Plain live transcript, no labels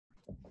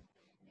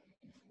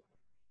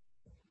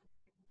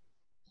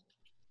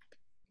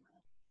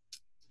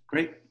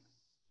Great.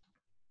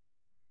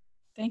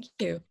 Thank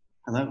you.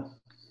 Hello.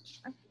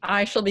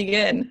 I shall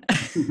begin.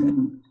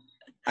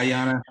 Hi,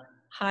 Jana.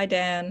 Hi,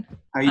 Dan.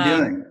 How you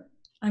doing?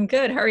 I'm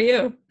good. How are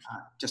you?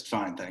 Just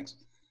fine, thanks.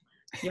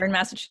 You're in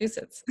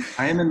Massachusetts.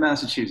 I am in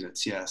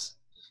Massachusetts, yes.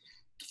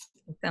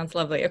 Sounds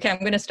lovely. Okay, I'm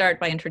going to start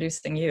by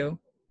introducing you,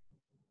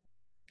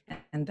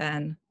 and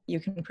then you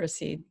can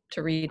proceed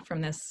to read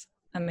from this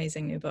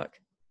amazing new book.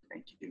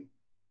 Thank you.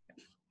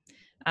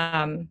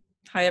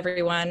 Hi,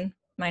 everyone.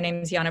 My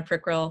name is Jana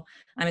Prikryl.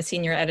 I'm a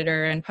senior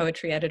editor and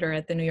poetry editor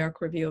at the New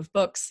York Review of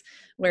Books,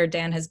 where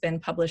Dan has been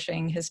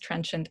publishing his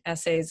trenchant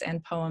essays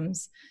and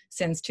poems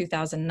since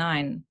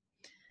 2009.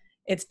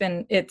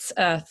 It's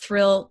a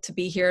thrill to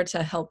be here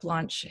to help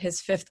launch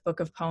his fifth book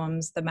of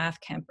poems, The Math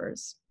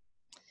Campers.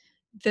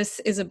 This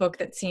is a book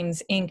that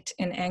seems inked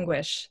in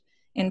anguish,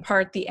 in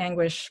part the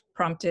anguish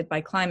prompted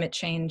by climate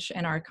change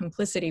and our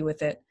complicity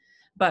with it,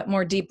 but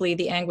more deeply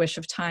the anguish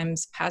of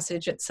time's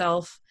passage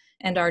itself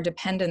and our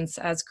dependence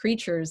as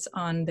creatures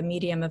on the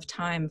medium of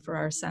time for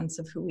our sense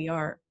of who we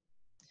are.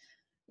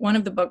 One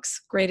of the book's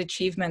great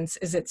achievements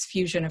is its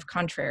fusion of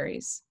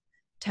contraries,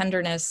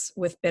 tenderness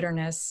with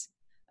bitterness,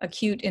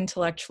 acute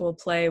intellectual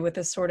play with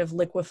a sort of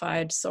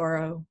liquefying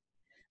sorrow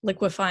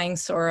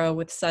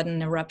with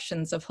sudden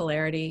eruptions of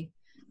hilarity,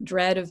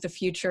 dread of the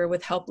future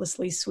with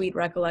helplessly sweet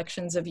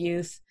recollections of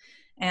youth,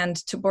 and,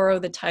 to borrow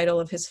the title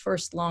of his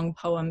first long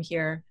poem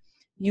here,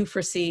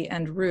 euphrasy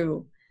and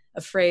rue,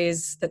 a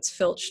phrase that's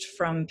filched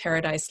from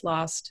Paradise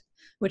Lost,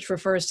 which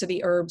refers to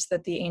the herbs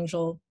that the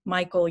angel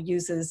Michael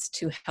uses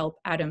to help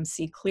Adam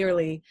see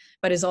clearly,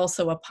 but is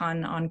also a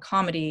pun on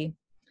comedy,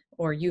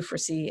 or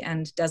euphrasy,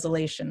 and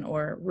desolation,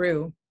 or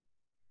rue,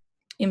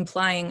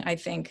 implying, I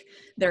think,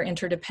 their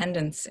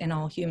interdependence in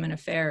all human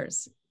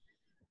affairs.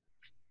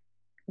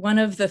 One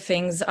of the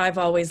things I've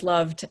always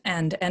loved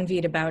and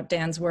envied about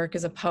Dan's work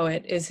as a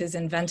poet is his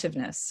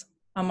inventiveness.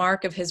 A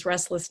mark of his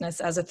restlessness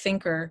as a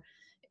thinker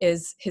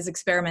is his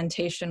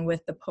experimentation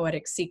with the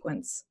poetic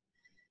sequence.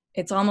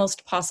 It's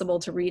almost possible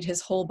to read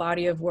his whole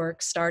body of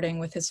work, starting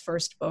with his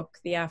first book,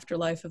 The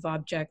Afterlife of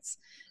Objects,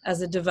 as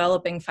a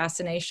developing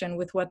fascination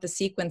with what the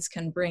sequence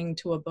can bring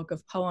to a book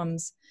of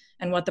poems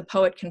and what the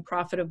poet can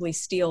profitably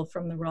steal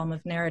from the realm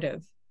of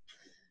narrative.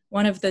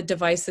 One of the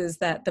devices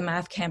that The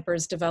Math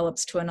Campers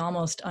develops to an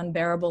almost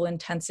unbearable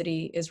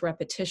intensity is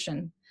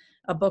repetition,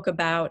 a book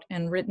about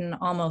and written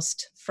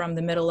almost from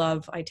the middle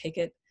of, I take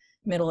it,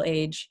 middle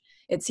age.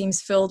 It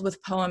seems filled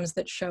with poems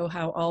that show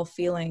how all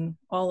feeling,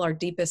 all our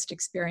deepest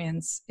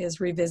experience, is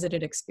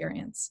revisited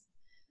experience.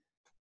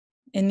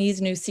 In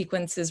these new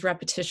sequences,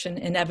 repetition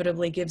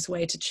inevitably gives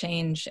way to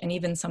change and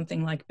even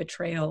something like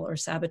betrayal or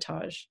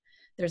sabotage.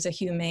 There's a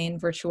humane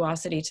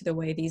virtuosity to the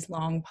way these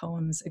long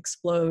poems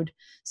explode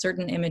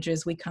certain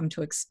images we come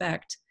to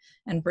expect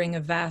and bring a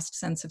vast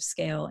sense of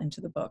scale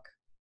into the book.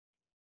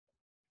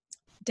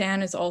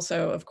 Dan is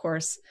also, of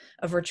course,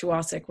 a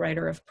virtuosic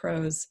writer of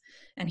prose,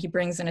 and he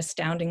brings an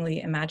astoundingly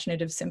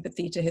imaginative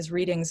sympathy to his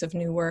readings of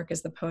new work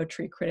as the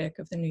poetry critic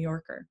of The New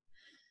Yorker.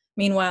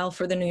 Meanwhile,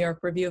 for the New York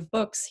Review of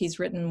Books, he's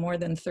written more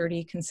than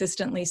 30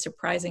 consistently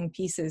surprising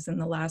pieces in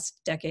the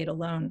last decade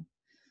alone.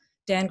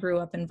 Dan grew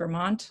up in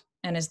Vermont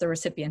and is the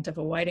recipient of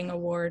a Whiting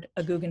Award,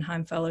 a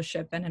Guggenheim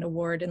Fellowship, and an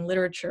award in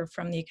literature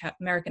from the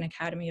American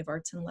Academy of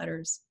Arts and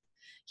Letters.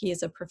 He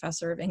is a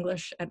professor of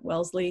English at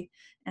Wellesley,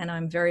 and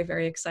I'm very,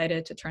 very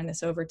excited to turn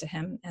this over to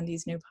him and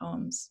these new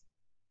poems.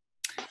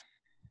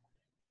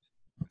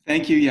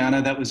 Thank you,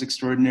 Jana. That was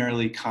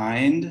extraordinarily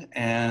kind.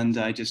 And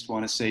I just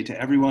want to say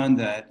to everyone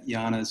that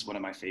Jana is one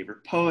of my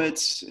favorite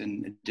poets,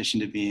 in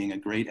addition to being a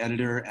great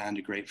editor and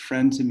a great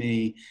friend to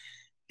me.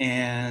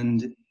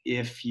 And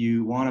if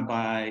you want to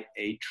buy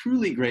a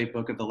truly great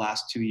book of the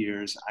last 2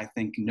 years, I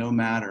think No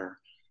Matter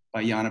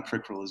by Jana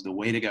Prikryl is the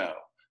way to go.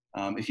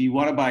 If you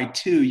want to buy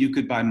two, you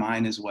could buy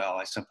mine as well,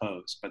 I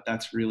suppose. But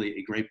that's really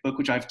a great book,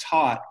 which I've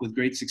taught with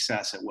great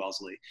success at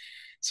Wellesley.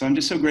 So I'm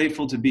just so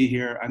grateful to be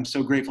here. I'm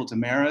so grateful to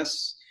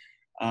Maris.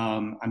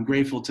 I'm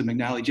grateful to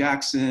McNally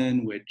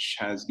Jackson, which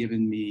has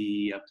given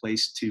me a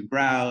place to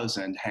browse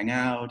and hang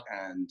out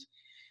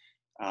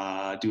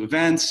and do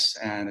events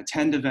and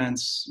attend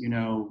events, you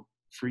know,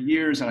 for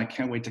years, and I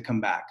can't wait to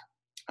come back.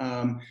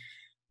 I'm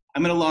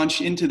going to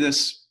launch into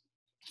this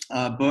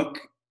book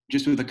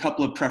just with a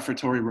couple of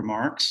prefatory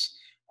remarks.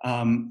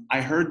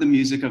 I heard the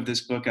music of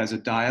this book as a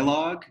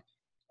dialogue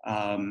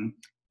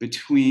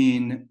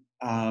between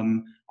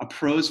a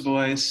prose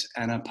voice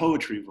and a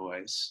poetry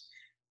voice.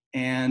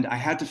 And I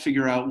had to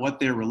figure out what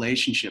their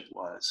relationship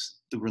was,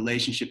 the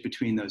relationship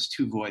between those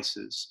two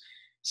voices.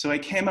 So I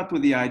came up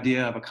with the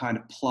idea of a kind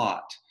of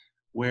plot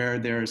where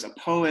there's a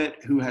poet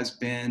who has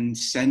been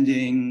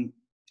sending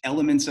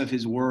elements of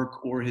his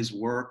work or his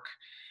work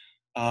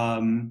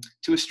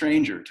to a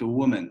stranger, to a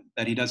woman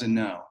that he doesn't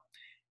know.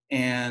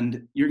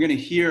 And you're going to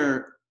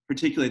hear,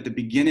 particularly at the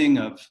beginning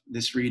of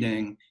this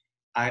reading,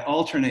 I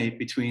alternate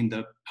between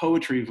the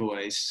poetry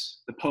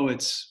voice, the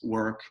poet's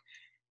work,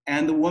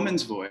 and the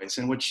woman's voice.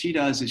 And what she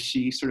does is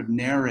she sort of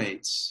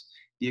narrates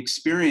the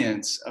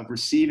experience of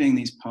receiving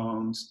these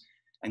poems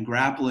and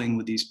grappling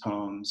with these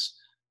poems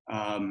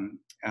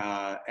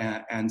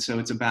And so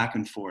it's a back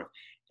and forth.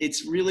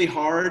 It's really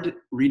hard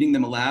reading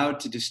them aloud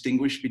to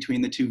distinguish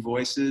between the two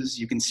voices.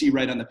 You can see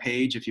right on the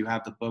page, if you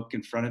have the book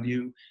in front of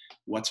you,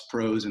 what's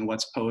prose and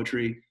what's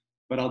poetry,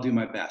 but I'll do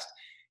my best.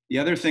 The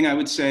other thing I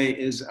would say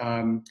is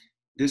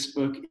this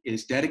book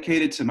is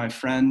dedicated to my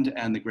friend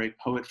and the great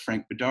poet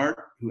Frank Bedard,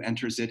 who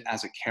enters it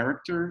as a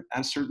character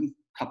at a certain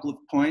couple of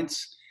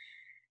points.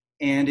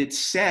 And it's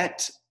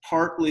set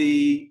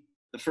partly,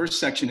 the first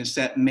section is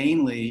set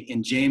mainly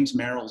in James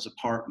Merrill's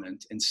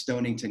apartment in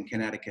Stonington,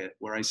 Connecticut,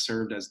 where I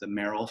served as the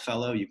Merrill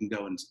Fellow. You can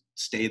go and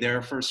stay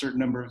there for a certain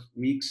number of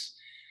weeks,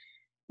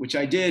 which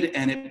I did,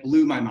 and it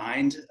blew my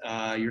mind.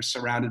 You're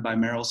surrounded by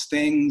Merrill's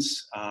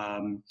things.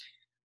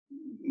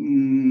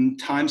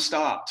 Time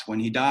stopped when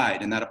he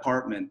died in that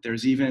apartment.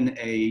 There's even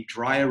a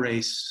dry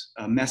erase,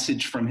 a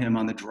message from him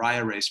on the dry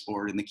erase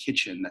board in the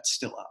kitchen that's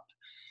still up.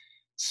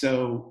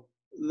 So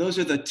those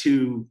are the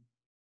two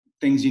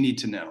things you need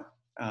to know.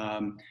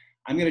 I'm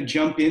going to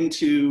jump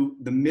into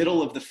the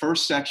middle of the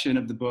first section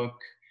of the book,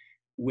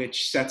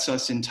 which sets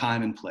us in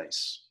time and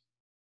place.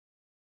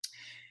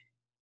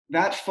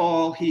 That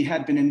fall, he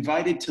had been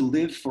invited to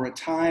live for a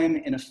time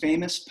in a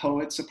famous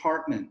poet's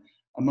apartment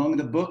among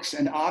the books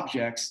and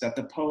objects that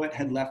the poet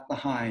had left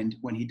behind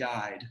when he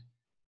died.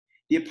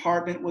 The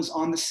apartment was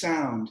on the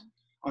Sound,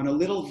 on a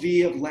little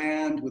V of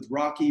land with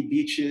rocky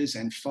beaches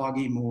and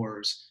foggy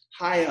moors,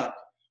 high up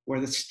where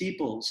the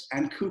steeples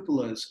and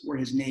cupolas were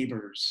his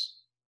neighbors.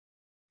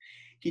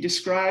 He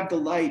described the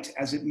light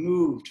as it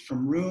moved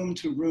from room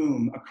to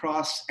room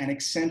across an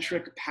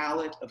eccentric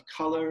palette of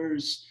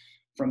colors,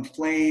 from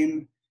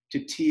flame to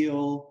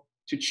teal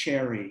to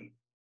cherry.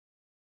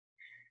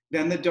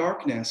 Then the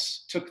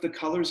darkness took the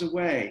colors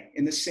away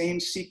in the same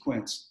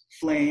sequence,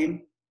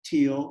 flame,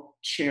 teal,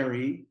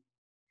 cherry,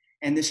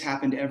 and this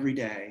happened every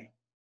day.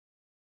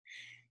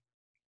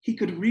 He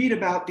could read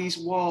about these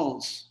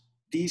walls,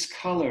 these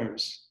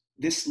colors,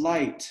 this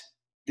light,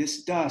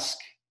 this dusk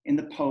in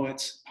the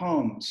poet's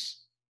poems.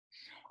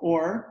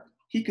 Or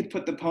he could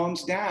put the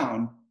poems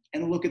down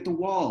and look at the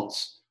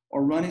walls,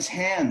 or run his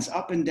hands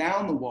up and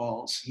down the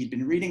walls he'd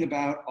been reading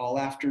about all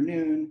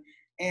afternoon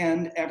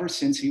and ever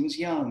since he was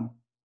young,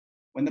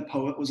 when the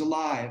poet was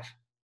alive,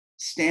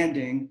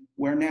 standing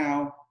where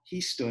now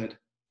he stood.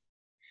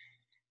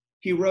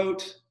 He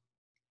wrote,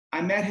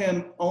 "I met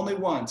him only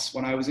once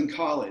when I was in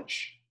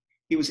college.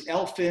 He was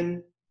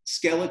elfin,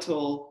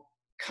 skeletal,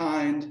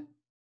 kind,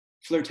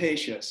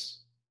 flirtatious.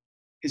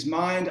 His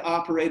mind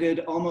operated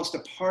almost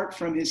apart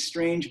from his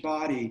strange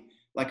body,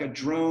 like a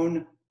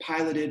drone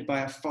piloted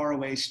by a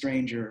faraway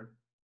stranger.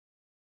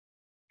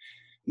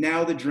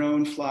 Now the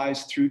drone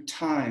flies through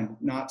time,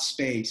 not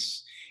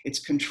space. Its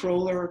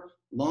controller,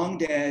 long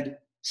dead,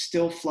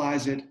 still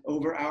flies it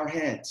over our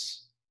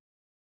heads."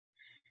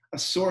 A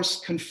source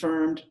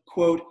confirmed,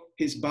 quote,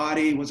 "His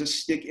body was a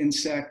stick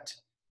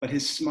insect, but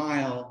his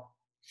smile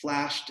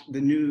flashed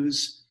the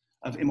news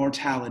of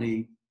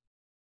immortality."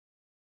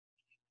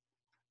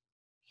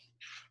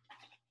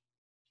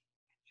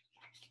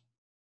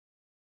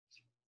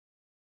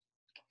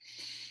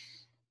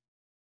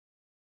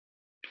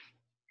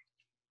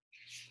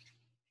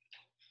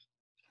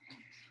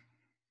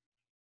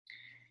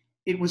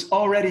 It was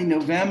already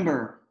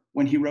November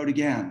when he wrote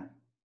again.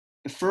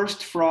 The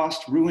first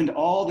frost ruined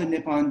all the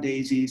Nippon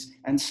daisies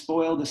and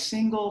spoiled a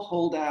single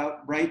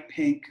holdout bright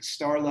pink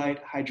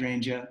starlight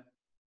hydrangea.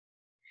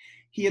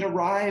 He had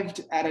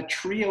arrived at a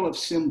trio of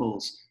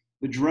symbols: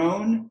 the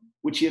drone,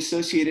 which he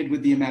associated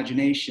with the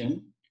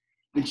imagination,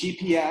 the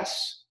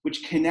GPS,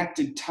 which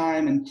connected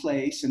time and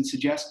place and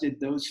suggested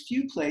those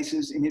few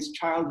places in his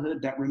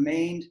childhood that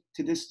remained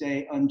to this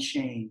day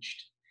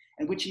unchanged,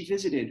 and which he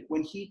visited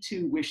when he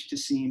too wished to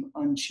seem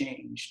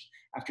unchanged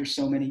after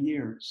so many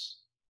years.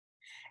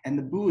 And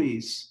the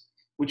buoys,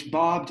 which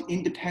bobbed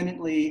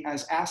independently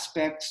as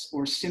aspects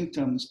or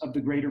symptoms of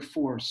the greater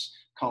force.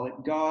 Call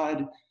it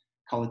God,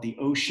 call it the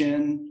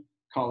ocean,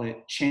 call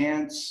it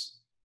chance.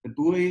 The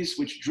buoys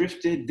which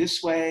drifted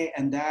this way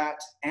and that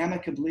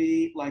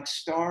amicably like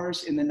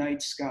stars in the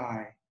night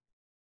sky.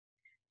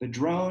 The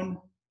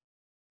drone,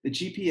 the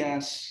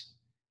GPS,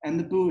 and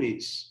the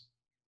buoys,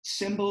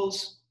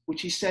 symbols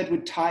which he said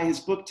would tie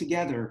his book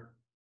together,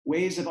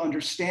 ways of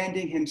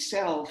understanding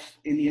himself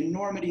in the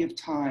enormity of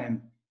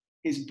time,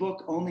 his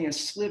book only a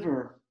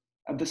sliver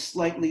of the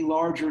slightly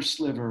larger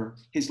sliver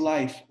his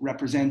life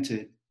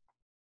represented.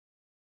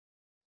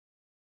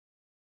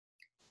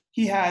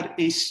 He had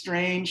a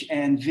strange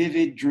and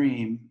vivid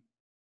dream.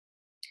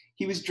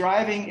 He was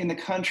driving in the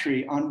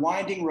country on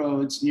winding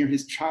roads near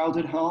his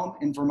childhood home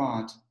in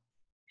Vermont.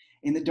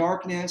 In the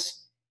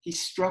darkness, he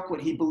struck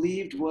what he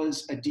believed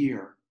was a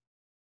deer.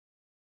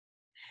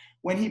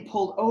 When he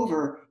pulled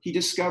over, he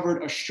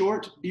discovered a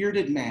short,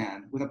 bearded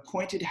man with a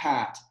pointed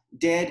hat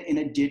dead in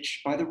a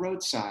ditch by the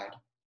roadside.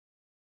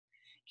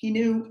 He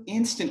knew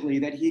instantly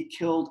that he had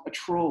killed a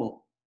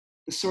troll,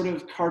 the sort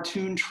of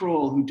cartoon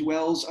troll who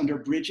dwells under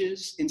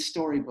bridges in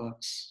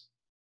storybooks.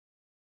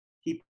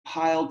 He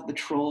piled the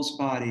troll's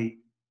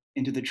body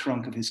into the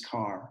trunk of his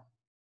car.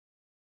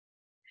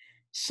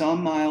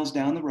 Some miles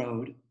down the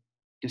road,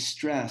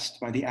 distressed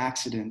by the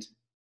accident,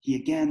 he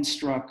again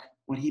struck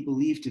what he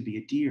believed to be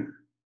a deer.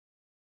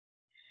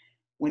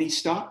 When he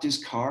stopped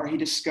his car, he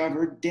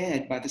discovered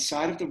dead by the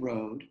side of the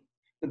road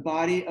the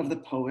body of the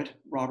poet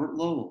Robert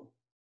Lowell.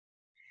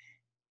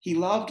 He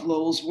loved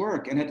Lowell's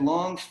work and had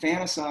long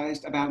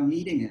fantasized about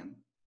meeting him.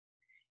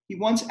 He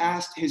once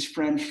asked his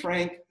friend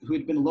Frank, who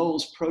had been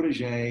Lowell's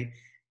protege,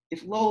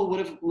 if Lowell would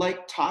have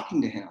liked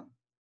talking to him.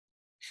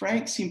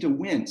 Frank seemed to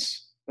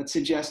wince, but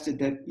suggested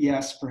that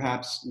yes,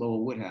 perhaps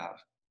Lowell would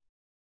have.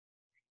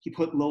 He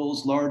put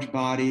Lowell's large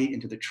body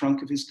into the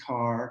trunk of his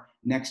car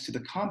next to the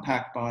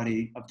compact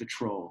body of the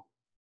troll.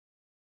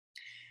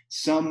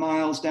 Some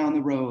miles down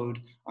the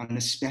road, on an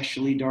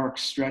especially dark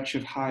stretch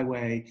of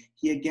highway,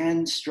 he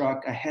again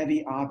struck a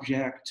heavy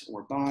object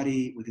or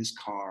body with his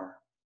car.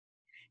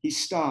 He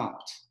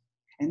stopped,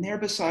 and there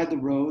beside the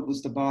road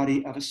was the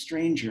body of a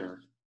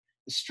stranger.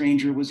 The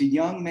stranger was a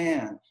young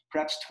man,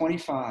 perhaps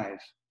 25,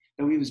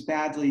 though he was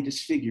badly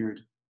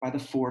disfigured by the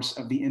force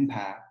of the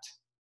impact.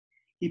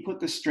 He put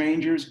the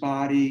stranger's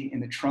body in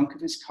the trunk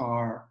of his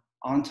car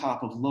on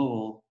top of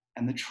Lowell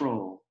and the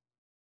troll.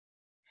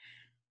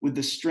 With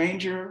the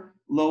stranger,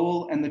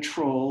 Lowell, and the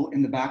troll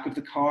in the back of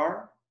the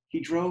car, he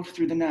drove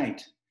through the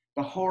night,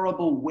 the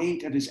horrible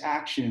weight of his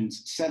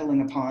actions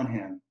settling upon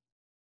him.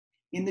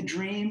 In the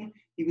dream,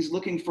 he was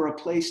looking for a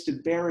place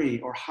to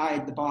bury or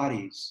hide the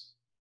bodies,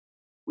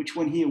 which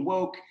when he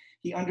awoke,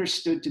 he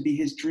understood to be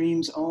his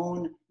dream's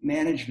own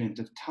management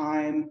of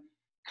time,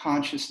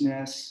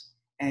 consciousness,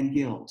 and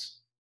guilt.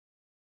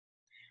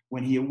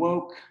 When he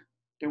awoke,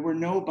 there were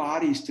no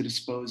bodies to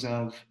dispose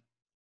of,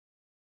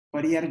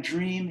 but he had a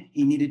dream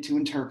he needed to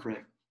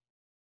interpret.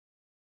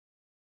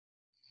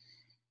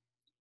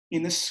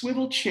 In the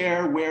swivel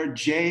chair where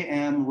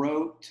J.M.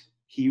 wrote,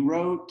 he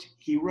wrote,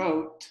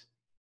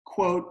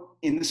 quote,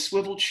 in the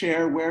swivel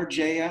chair where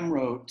J.M.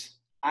 wrote,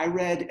 I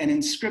read an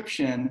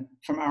inscription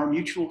from our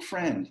mutual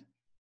friend,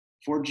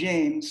 for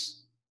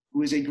James,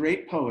 who is a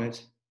great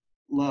poet,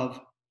 love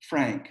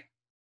Frank.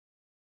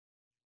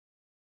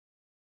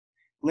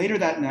 Later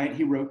that night,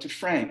 he wrote to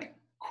Frank,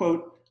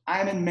 quote, I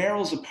am in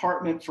Merrill's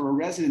apartment for a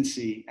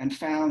residency and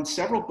found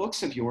several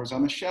books of yours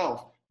on the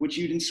shelf, which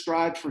you'd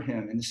inscribed for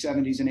him in the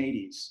 70s and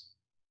 80s.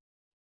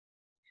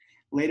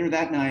 Later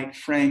that night,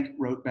 Frank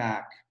wrote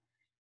back,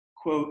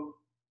 quote,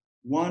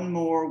 one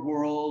more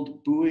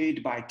world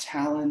buoyed by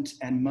talent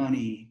and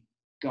money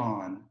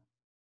gone.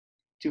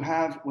 To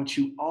have what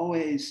you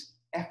always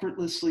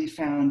effortlessly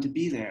found to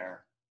be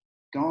there,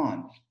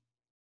 gone.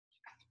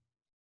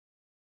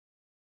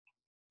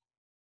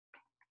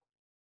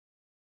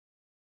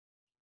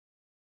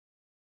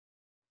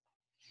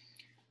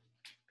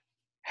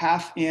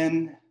 Half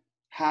in,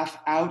 half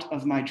out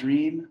of my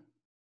dream,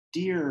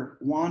 deer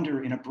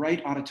wander in a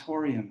bright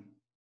auditorium.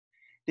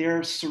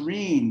 They're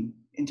serene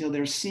until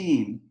they're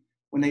seen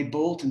when they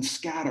bolt and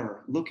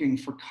scatter, looking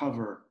for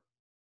cover.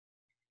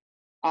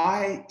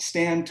 I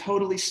stand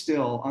totally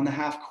still on the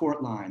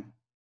half-court line.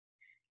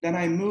 Then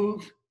I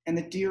move and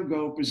the deer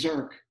go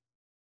berserk.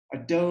 A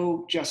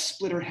doe just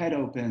split her head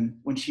open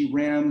when she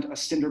rammed a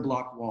cinder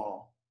block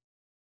wall.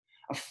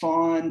 A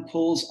fawn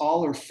pulls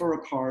all her fur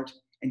apart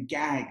and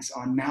gags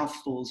on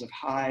mouthfuls of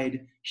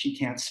hide she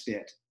can't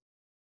spit.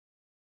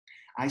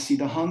 I see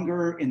the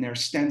hunger in their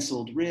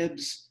stenciled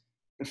ribs,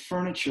 the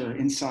furniture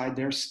inside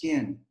their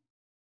skin.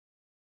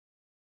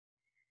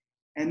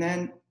 And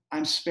then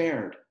I'm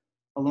spared,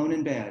 alone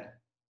in bed.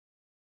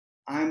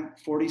 I'm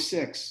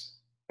 46,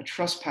 a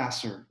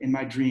trespasser in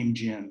my dream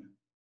gym.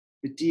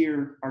 The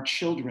deer are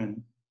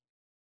children.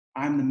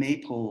 I'm the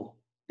maypole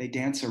they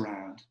dance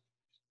around.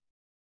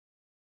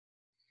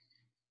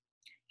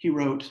 He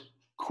wrote,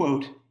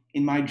 quote,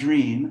 in my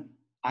dream,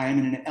 I am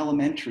in an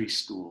elementary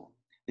school.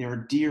 There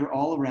are deer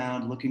all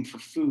around looking for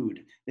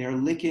food. They are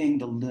licking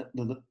the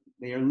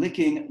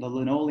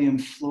linoleum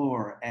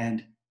floor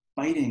and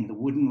biting the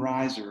wooden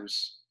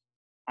risers.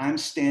 I'm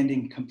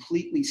standing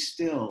completely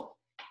still,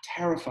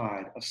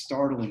 terrified of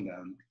startling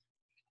them.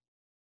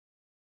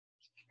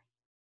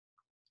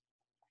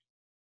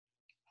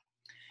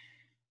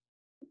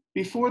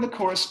 Before the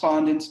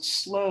correspondence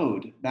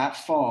slowed that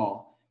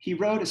fall, he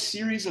wrote a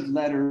series of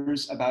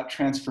letters about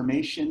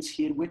transformations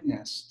he had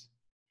witnessed.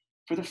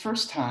 For the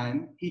first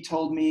time, he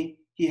told me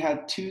he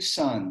had 2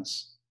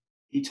 sons.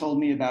 He told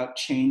me about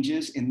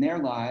changes in their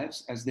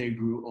lives as they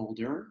grew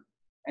older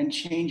and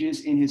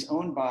changes in his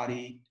own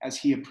body as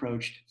he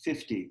approached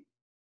 50.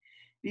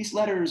 These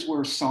letters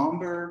were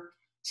somber,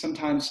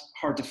 sometimes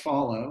hard to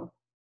follow,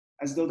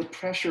 as though the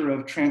pressure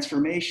of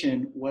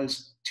transformation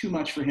was too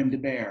much for him to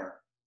bear.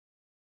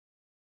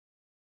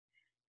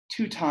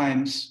 2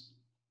 times,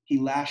 he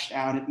lashed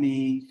out at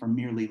me for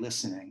merely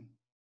listening.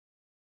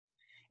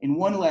 In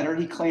one letter,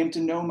 he claimed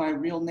to know my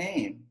real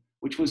name,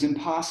 which was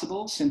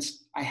impossible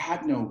since I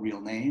had no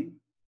real name.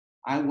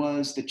 I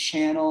was the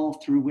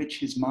channel through which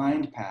his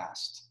mind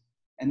passed.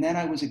 And then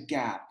I was a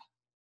gap,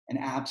 an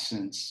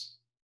absence,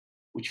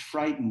 which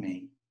frightened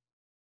me.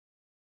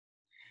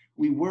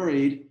 We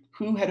worried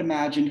who had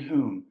imagined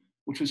whom,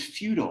 which was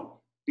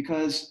futile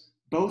because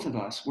Both of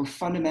us were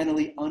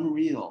fundamentally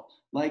unreal,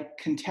 like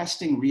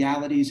contesting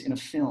realities in a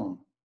film.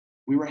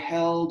 We were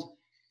held,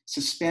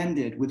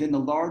 suspended within the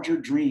larger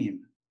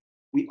dream.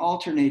 We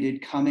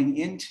alternated coming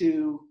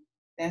into,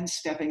 then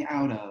stepping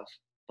out of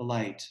the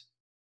light.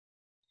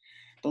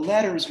 The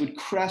letters would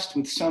crest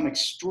with some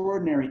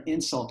extraordinary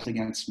insult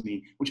against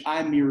me, which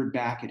I mirrored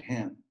back at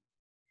him.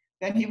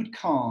 Then he would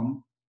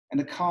calm, and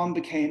the calm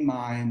became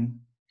mine,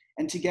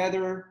 and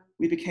together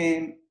we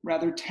became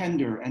rather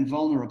tender and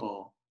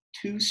vulnerable,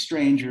 two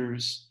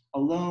strangers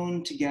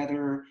alone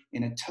together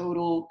in a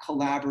total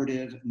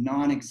collaborative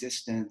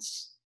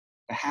non-existence,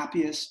 the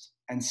happiest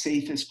and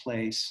safest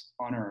place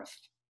on earth.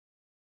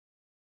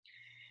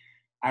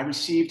 I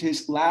received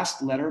his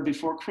last letter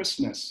before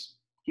Christmas.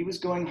 He was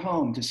going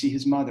home to see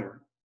his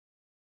mother.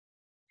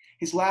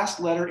 His last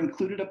letter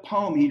included a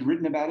poem he'd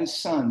written about his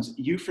sons,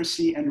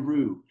 Euphrasie and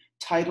Rue,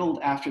 titled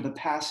after the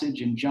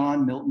passage in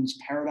John Milton's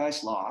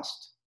Paradise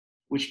Lost,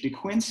 which De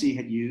Quincey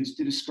had used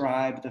to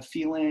describe the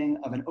feeling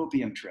of an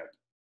opium trip.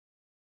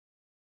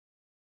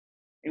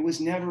 It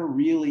was never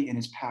really in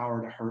his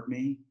power to hurt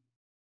me.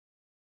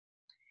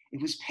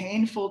 It was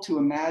painful to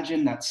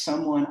imagine that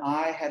someone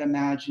I had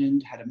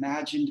imagined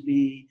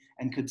me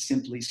and could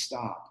simply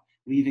stop,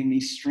 leaving me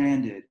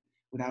stranded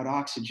without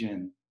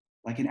oxygen,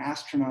 like an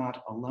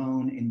astronaut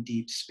alone in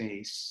deep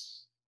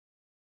space.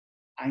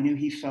 I knew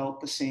he felt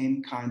the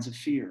same kinds of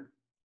fear.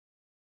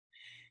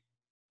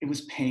 It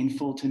was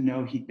painful to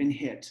know he'd been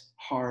hit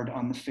hard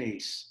on the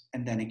face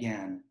and then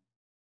again.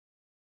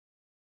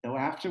 Though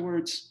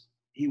afterwards,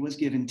 he was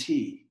given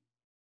tea.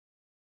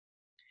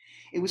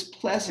 It was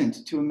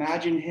pleasant to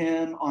imagine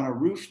him on a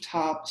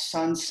rooftop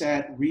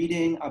sunset,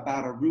 reading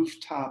about a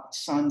rooftop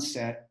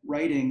sunset,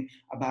 writing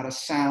about a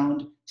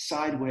sound,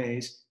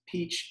 sideways,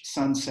 peach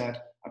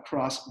sunset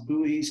across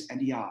buoys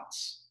and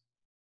yachts.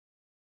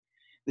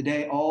 The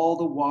day all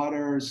the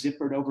water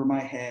zippered over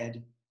my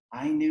head,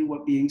 I knew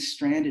what being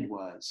stranded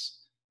was.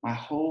 My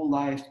whole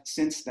life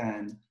since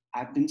then,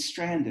 I've been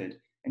stranded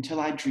until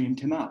I dreamed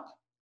him up.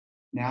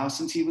 Now,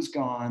 since he was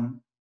gone,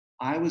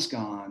 I was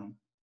gone.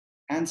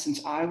 And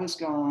since I was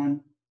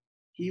gone,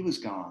 he was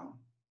gone.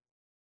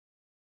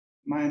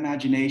 My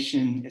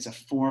imagination is a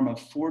form of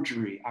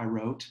forgery, I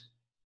wrote,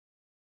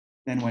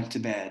 then went to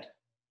bed.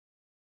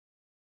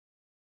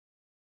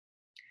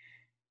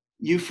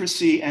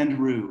 Euphrasie and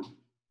Rue.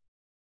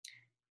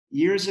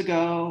 Years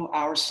ago,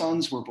 our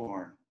sons were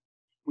born.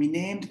 We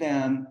named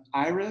them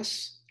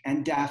Iris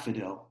and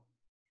Daffodil.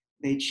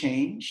 They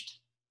changed,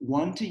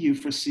 one to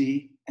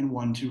Euphrasie and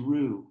one to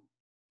Rue.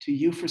 To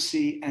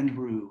Euphrasie and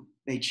Rue,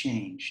 they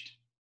changed.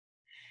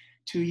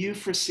 To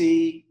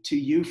Euphrasie, to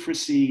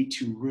Euphrasie,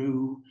 to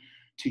Rue,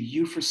 to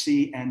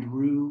Euphrasie and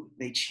Rue,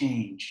 they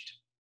changed.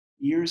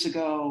 Years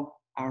ago,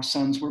 our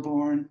sons were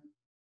born.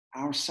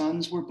 Our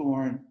sons were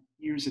born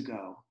years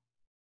ago.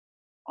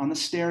 On the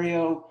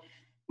stereo,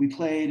 we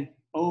played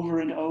over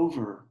and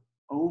over,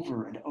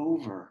 over and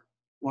over,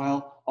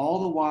 while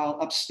all the while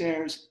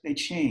upstairs they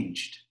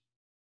changed.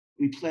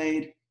 We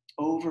played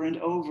over and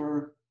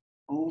over,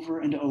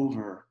 over and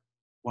over,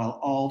 while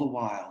all the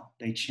while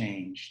they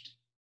changed.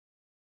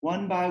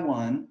 One by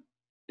one,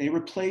 they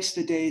replaced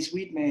the days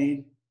we'd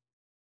made.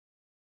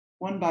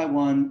 One by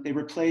one, they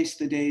replaced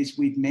the days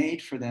we'd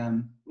made for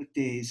them with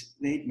days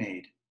they'd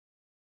made.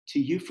 To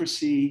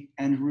Euphrasie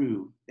and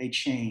Rue, they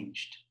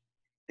changed.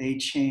 They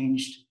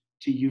changed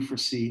to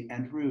Euphrasie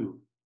and Rue.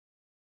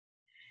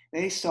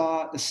 They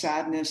saw the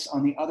sadness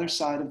on the other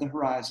side of the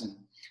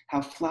horizon,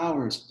 how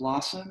flowers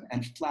blossom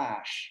and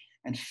flash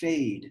and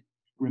fade,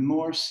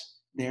 remorse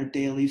their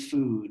daily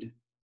food,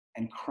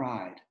 and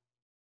cried.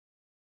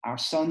 Our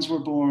sons were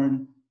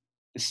born,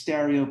 the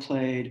stereo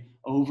played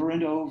over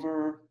and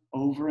over,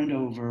 over and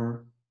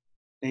over.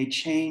 They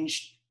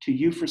changed to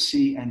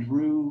Euphrasie and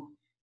Rue,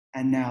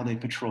 and now they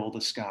patrol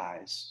the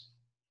skies.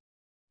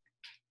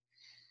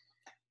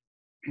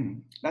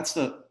 That's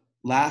the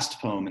last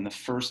poem in the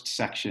first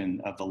section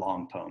of the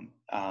long poem.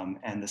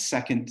 And the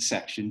second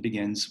section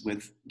begins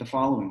with the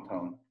following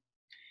poem.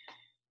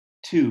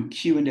 2,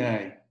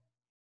 Q&A.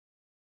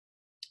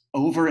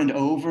 Over and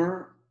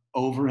over,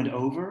 over and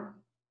over.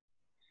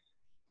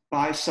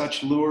 By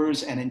such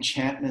lures and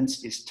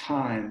enchantments is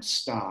time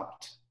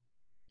stopped.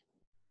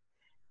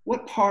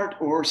 What part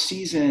or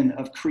season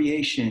of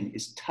creation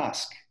is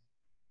tusk?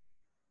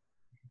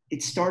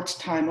 It starts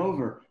time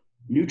over.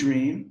 New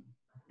dream,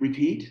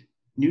 repeat,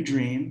 new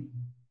dream.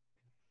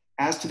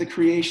 As to the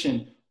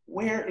creation,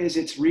 where is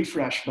its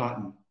refresh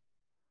button?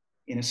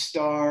 In a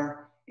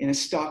star, in a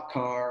stock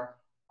car,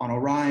 on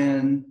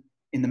Orion,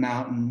 in the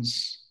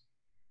mountains.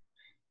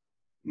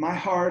 My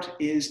heart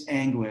is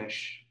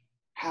anguish.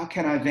 How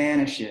can I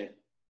vanish it?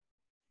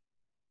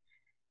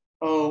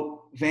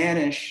 Oh,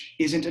 vanish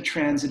isn't a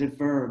transitive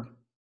verb.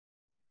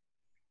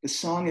 The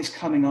song is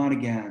coming on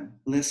again.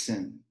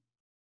 Listen.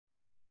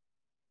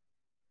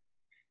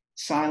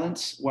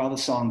 Silence while the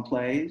song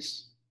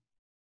plays.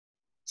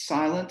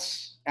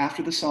 Silence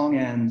after the song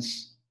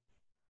ends.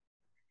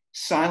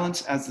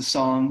 Silence as the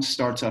song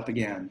starts up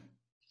again.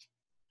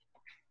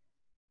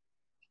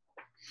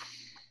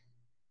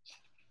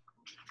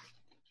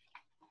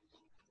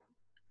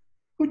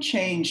 Who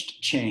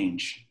changed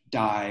change?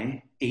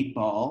 Die,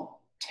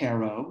 8-ball,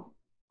 tarot,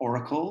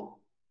 oracle?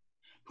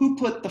 Who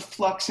put the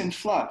flux in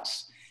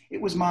flux?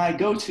 It was my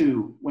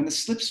go-to when the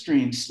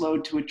slipstream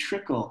slowed to a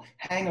trickle,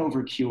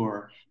 hangover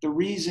cure. The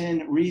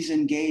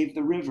reason gave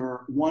the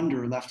river,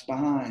 wonder left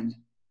behind.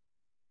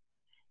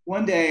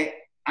 One day,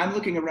 I'm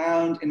looking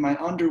around in my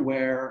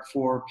underwear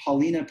for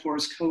Paulina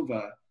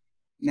Porskova.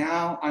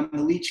 Now I'm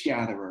the leech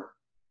gatherer.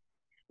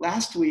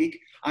 Last week,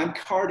 I'm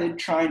carted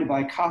trying to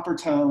buy copper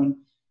tone.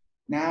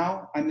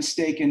 Now I'm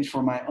mistaken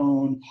for my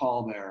own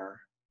pallbearer.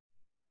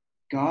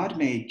 God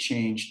made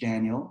change,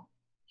 Daniel.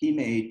 He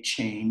made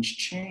change,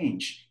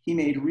 change. He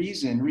made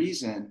reason,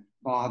 reason,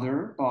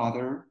 bother,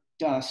 bother,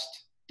 dust,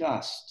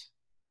 dust.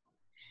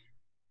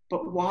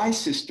 But why,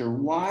 sister,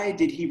 why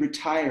did he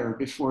retire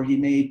before he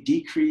made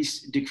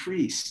decrease,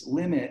 decrease,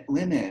 limit,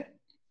 limit?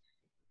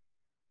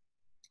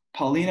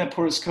 Paulina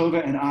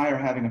Porskova and I are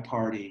having a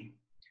party.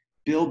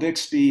 Bill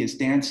Bixby is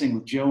dancing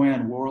with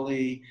Joanne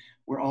Worley.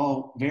 We're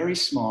all very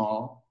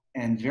small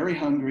and very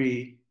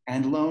hungry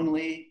and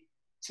lonely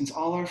since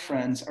all our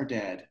friends are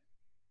dead.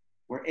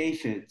 We're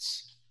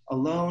aphids,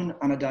 alone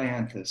on a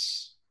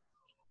dianthus.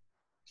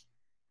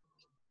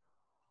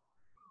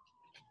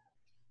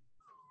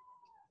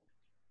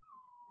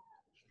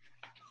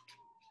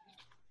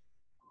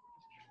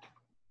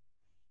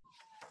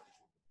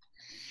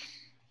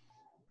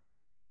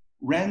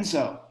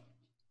 Renzo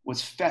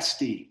was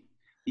Festi,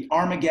 the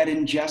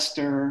Armageddon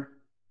jester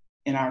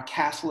in our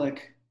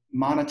Catholic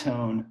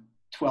monotone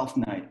 12th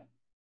night.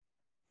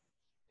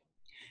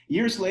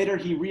 Years later,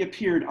 he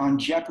reappeared on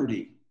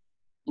Jeopardy,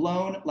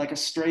 blown like a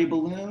stray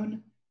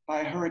balloon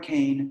by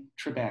Hurricane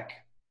Trebek.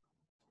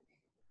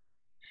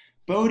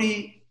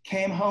 Bodhi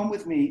came home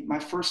with me my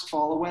first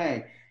fall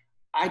away.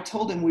 I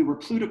told him we were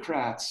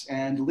plutocrats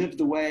and lived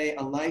the way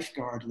a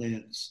lifeguard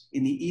lives,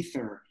 in the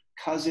ether,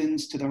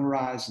 cousins to the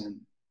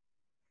horizon.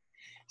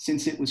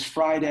 Since it was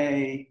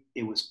Friday,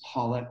 it was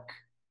Pollock.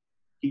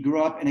 He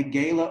grew up in a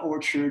gala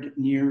orchard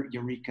near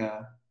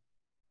Eureka.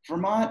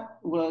 Vermont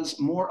was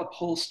more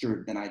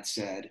upholstered than I'd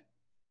said.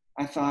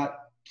 I thought,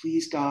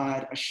 please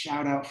God, a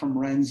shout out from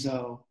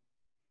Renzo.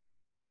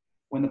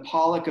 When the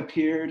Pollock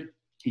appeared,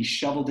 he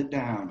shoveled it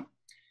down.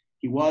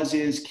 He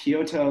is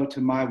Kyoto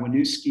to my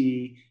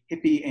Winooski,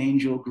 hippie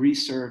angel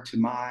greaser to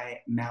my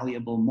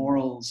malleable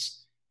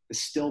morals, the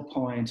still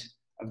point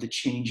of the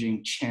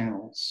changing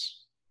channels.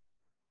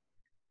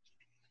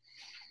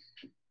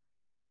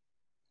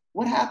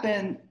 What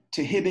happened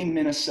to Hibbing,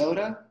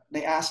 Minnesota?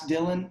 They asked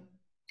Dylan.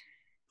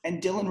 And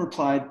Dylan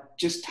replied,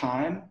 just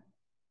time.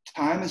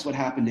 Time is what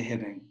happened to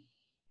Hibbing.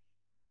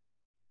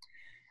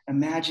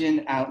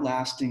 Imagine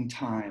outlasting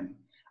time,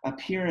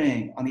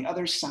 appearing on the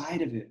other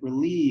side of it,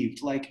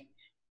 relieved, like,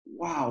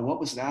 wow,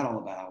 what was that all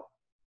about?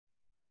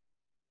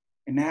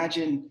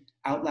 Imagine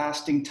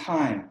outlasting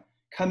time,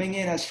 coming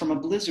in as from a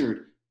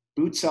blizzard,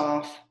 boots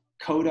off,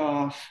 coat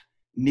off,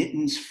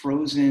 mittens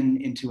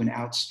frozen into an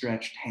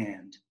outstretched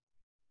hand.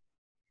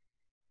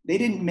 They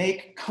didn't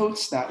make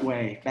coats that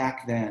way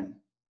back then,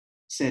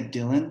 said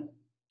Dylan.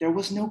 There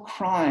was no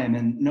crime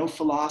and no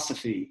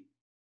philosophy.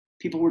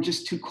 People were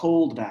just too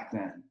cold back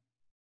then.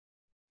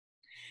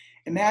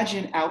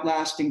 Imagine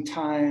outlasting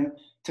time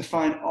to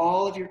find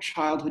all of your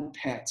childhood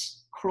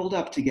pets curled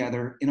up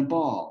together in a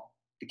ball.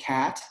 The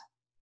cat,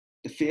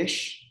 the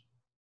fish,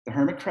 the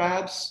hermit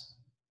crabs,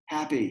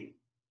 happy,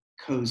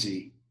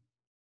 cozy.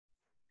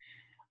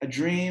 A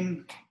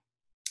dream,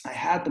 I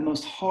had the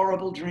most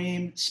horrible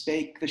dream,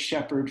 spake the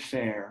shepherd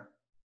fair,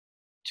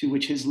 to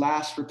which his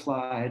last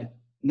replied,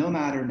 no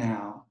matter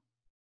now,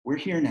 we're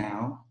here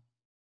now,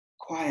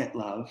 quiet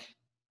love.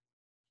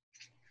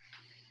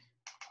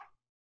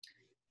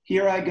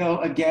 Here I go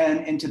again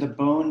into the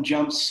bone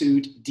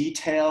jumpsuit,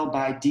 detail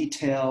by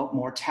detail,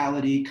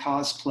 mortality,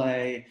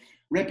 cosplay.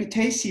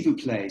 Répétez, s'il vous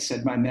plaît,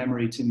 said my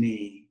memory to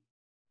me.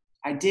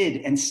 I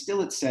did, and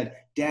still it said,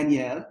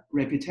 Danielle,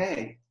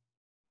 répétez.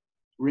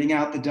 Ring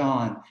out the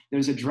dawn.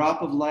 There's a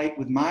drop of light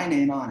with my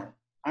name on it.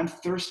 I'm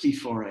thirsty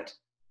for it.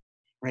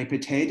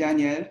 Répétez,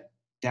 Danielle.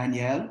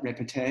 Danielle,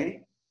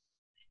 répétez.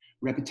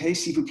 Répétez,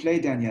 s'il vous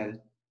plaît,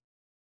 Danielle.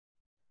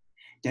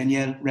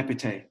 Danielle,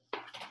 répétez.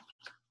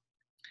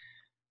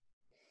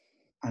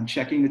 I'm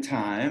checking the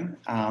time.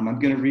 I'm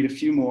going to read a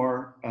few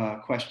more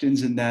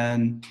questions, and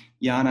then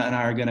Jana and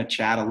I are going to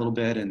chat a little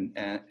bit,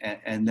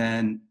 and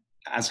then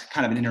as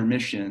kind of an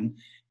intermission,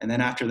 and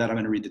then after that, I'm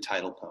going to read the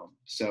title poem.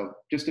 So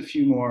just a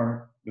few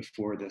more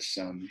before this,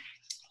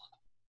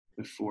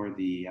 before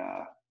the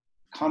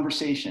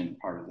conversation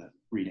part of the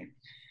reading.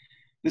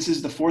 This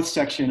is the fourth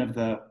section of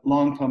the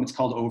long poem. It's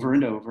called Over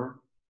and Over,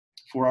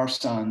 for our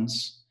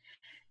sons.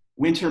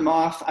 Winter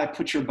moth, I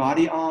put your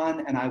body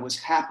on, and I was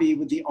happy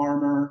with the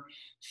armor.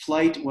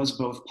 Flight was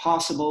both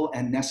possible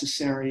and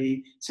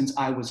necessary, since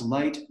I was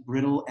light,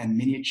 brittle, and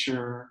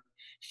miniature.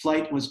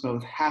 Flight was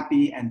both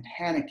happy and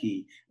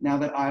panicky, now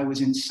that I was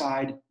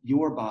inside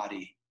your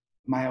body.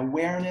 My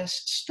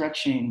awareness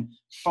stretching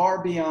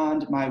far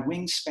beyond my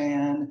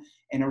wingspan,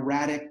 an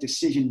erratic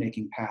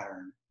decision-making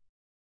pattern.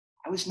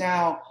 I was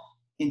now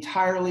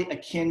entirely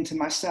akin to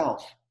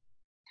myself.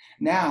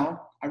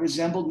 Now I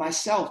resembled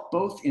myself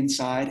both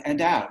inside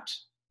and out.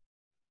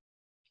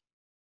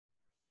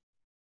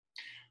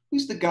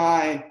 Who's the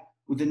guy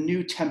with the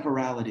new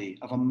temporality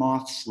of a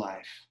moth's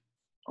life,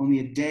 only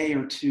a day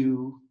or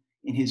two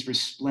in his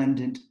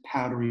resplendent,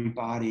 powdery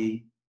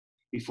body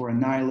before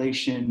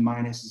annihilation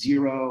minus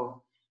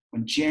zero,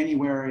 when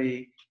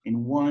January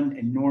in one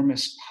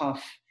enormous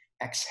puff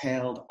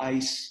exhaled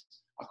ice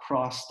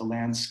across the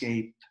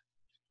landscape?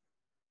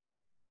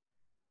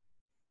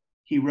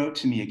 He wrote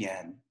to me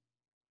again.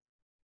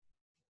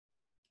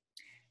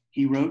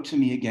 He wrote to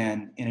me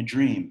again in a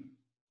dream.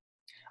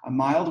 A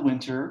mild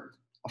winter,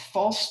 a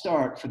false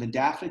start for the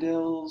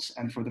daffodils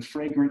and for the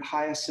fragrant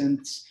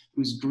hyacinths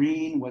whose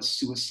green was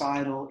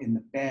suicidal in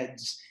the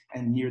beds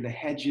and near the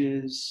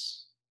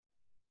hedges,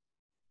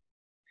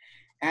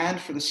 and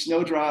for the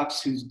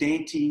snowdrops whose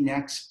dainty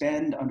necks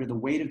bend under the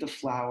weight of the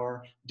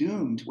flower,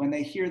 doomed when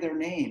they hear their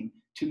name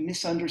to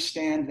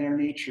misunderstand their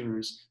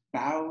natures,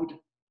 bowed,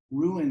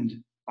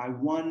 ruined by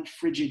one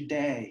frigid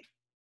day.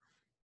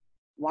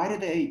 Why do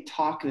they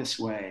talk this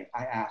way?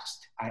 I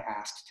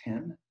asked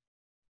him.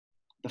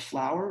 The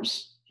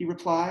flowers, he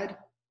replied.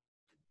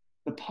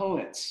 The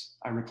poets,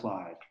 I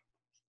replied.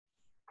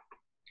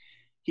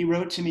 He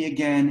wrote to me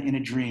again in a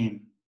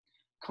dream.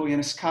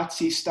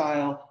 Koyaanisqatsi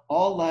style,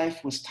 all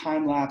life was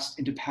time-lapsed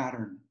into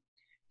pattern.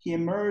 He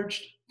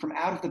emerged from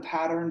out of the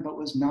pattern, but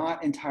was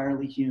not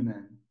entirely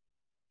human.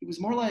 He was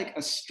more like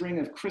a string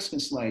of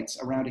Christmas lights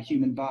around a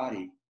human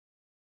body.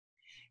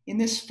 In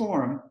this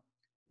form,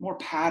 more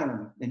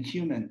pattern than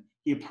human,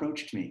 he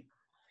approached me.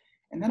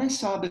 And then I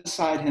saw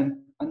beside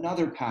him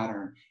another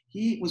pattern.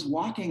 He was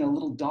walking a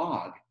little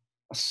dog,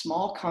 a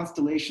small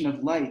constellation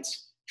of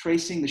lights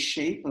tracing the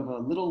shape of a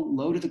little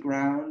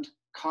low-to-the-ground,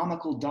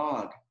 comical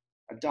dog,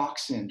 a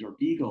dachshund or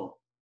beagle.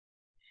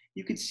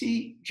 You could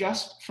see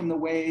just from the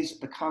ways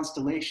the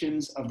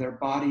constellations of their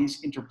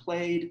bodies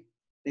interplayed,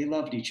 they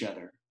loved each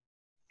other.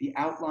 The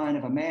outline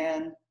of a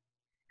man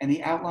and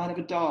the outline of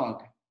a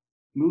dog,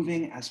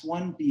 moving as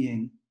one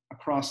being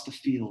across the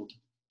field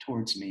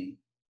towards me.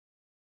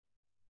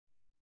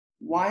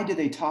 Why do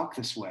they talk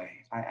this way?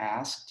 I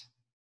asked.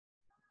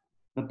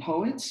 The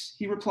poets,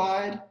 he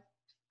replied.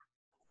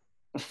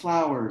 The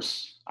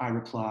flowers, I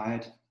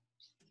replied.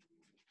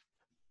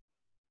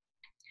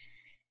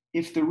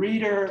 If the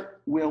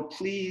reader will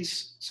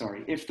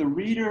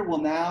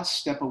now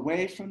step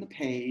away from the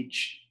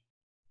page,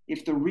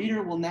 if the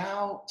reader will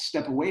now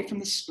step away from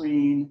the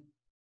screen,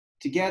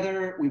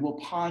 together we will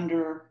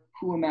ponder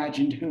who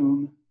imagined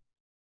whom,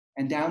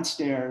 and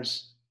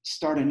downstairs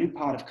start a new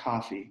pot of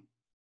coffee.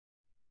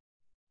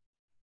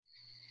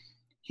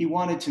 He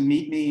wanted to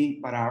meet me,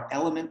 but our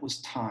element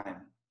was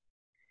time.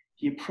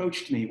 He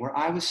approached me where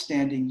I was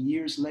standing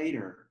years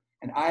later,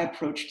 and I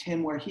approached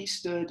him where he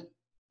stood,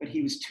 but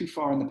he was too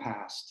far in the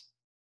past.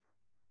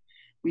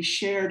 We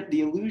shared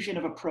the illusion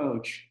of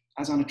approach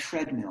as on a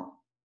treadmill.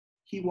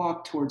 He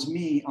walked towards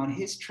me on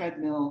his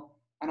treadmill,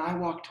 and I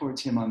walked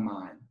towards him on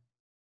mine.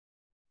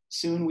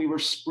 Soon we were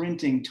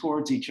sprinting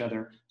towards each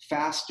other,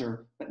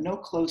 faster, but no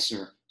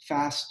closer,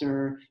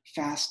 faster,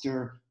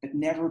 faster, but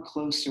never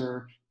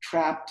closer,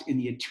 trapped in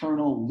the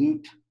eternal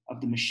loop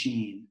of the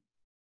machine.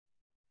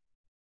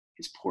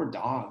 His poor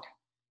dog.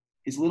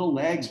 His little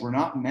legs were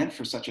not meant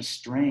for such a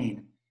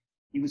strain.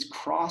 He was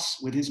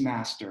cross with his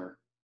master.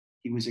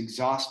 He was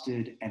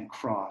exhausted and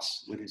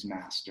cross with his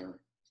master.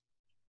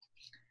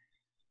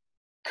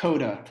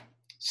 Coda,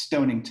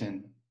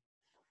 Stonington.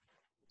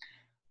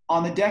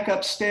 On the deck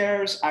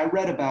upstairs, I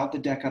read about the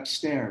deck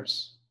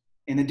upstairs.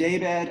 In the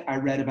daybed, I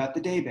read about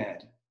the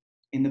daybed.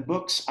 In the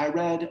books I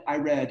read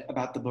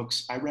about the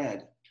books I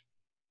read.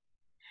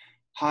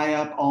 High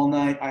up all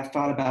night, I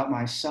thought about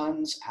my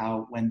sons,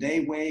 how when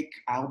they wake,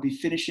 I'll be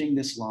finishing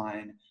this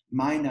line,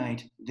 my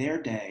night,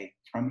 their day,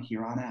 from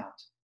here on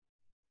out.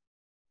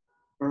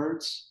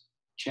 Birds,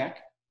 check,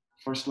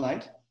 first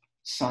light,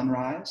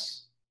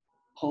 sunrise,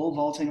 pole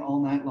vaulting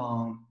all night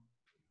long.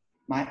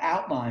 My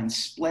outline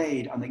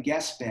splayed on the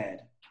guest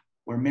bed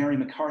where Mary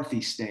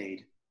McCarthy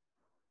stayed.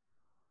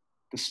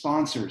 The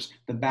sponsors,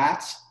 the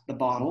bats, the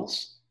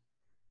bottles,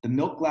 the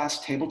milk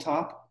glass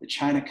tabletop, the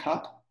china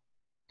cup,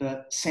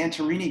 the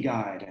Santorini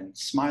Guide and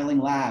Smiling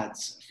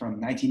Lads from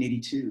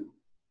 1982.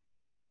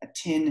 A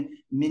tin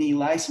mini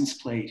license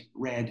plate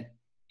read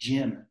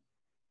Jim.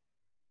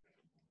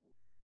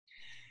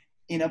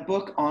 In a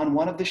book on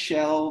one of the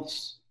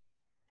shelves,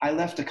 I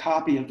left a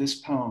copy of this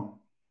poem,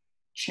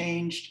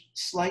 changed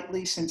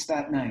slightly since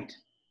that night,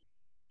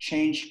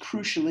 changed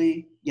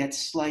crucially yet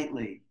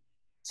slightly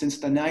since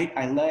the night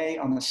I lay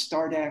on the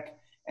star deck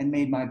and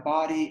made my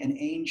body an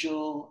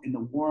angel in the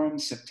warm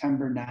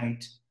September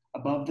night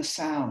above the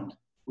sound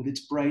with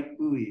its bright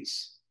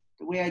buoys,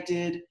 the way I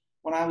did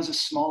when I was a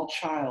small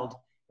child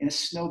in a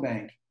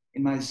snowbank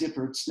in my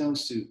zippered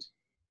snowsuit.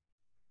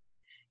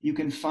 You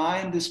can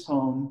find this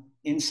poem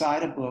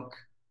inside a book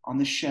on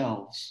the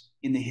shelves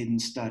in the hidden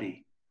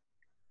study,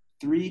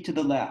 3 to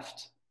the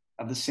left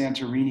of the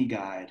Santorini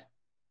Guide.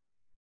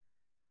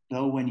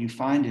 Though when you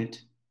find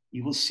it,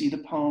 you will see the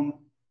poem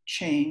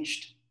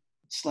changed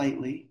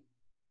slightly,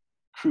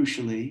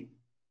 crucially,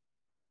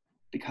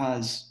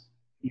 because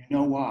you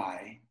know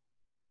why?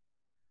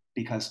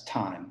 Because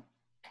time.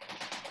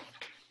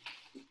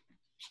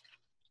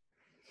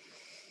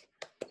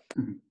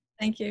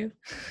 Thank you.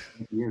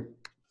 Thank you.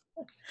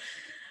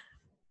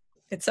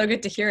 It's so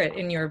good to hear it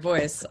in your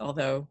voice,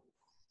 although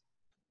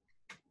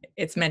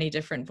it's many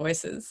different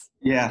voices.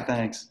 Yeah,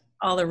 thanks.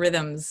 All the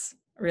rhythms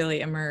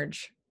really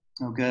emerge.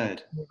 Oh,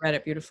 good. You read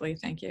it beautifully.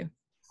 Thank you.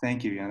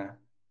 Thank you, Jana.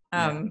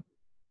 Yeah.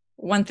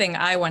 One thing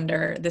I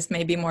wonder, this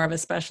may be more of a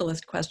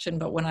specialist question,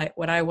 but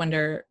what I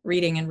wonder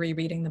reading and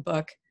rereading the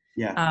book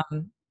Yeah.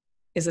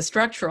 Is a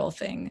structural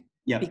thing.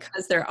 Yeah.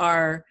 Because there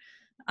are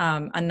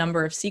a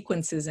number of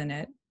sequences in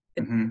it.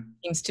 It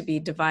seems to be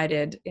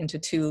divided into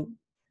two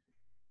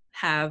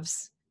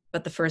halves,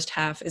 but the first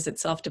half is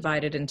itself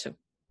divided into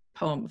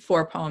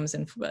four poems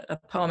and a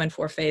poem in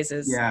four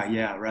phases. Yeah,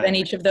 yeah, right. And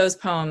each of those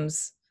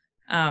poems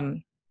is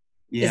a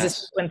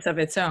Yes. sequence of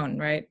its own,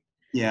 right?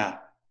 Yeah.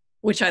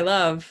 Which I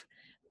love,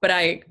 but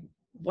I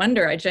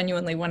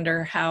genuinely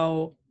wonder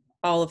how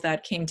all of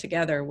that came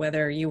together,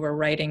 whether you were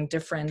writing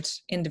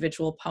different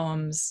individual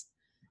poems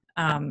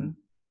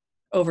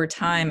over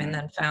time and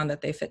then found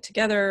that they fit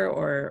together,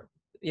 or,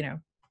 you know.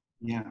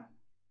 Yeah.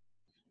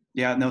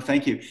 Yeah, no,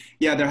 thank you.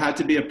 Yeah, there had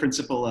to be a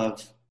principle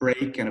of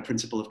break and a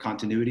principle of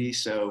continuity.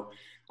 So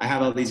I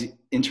have all these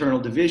internal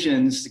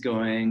divisions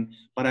going,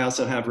 but I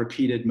also have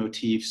repeated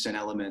motifs and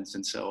elements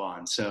and so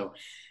on. So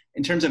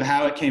in terms of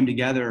how it came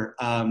together,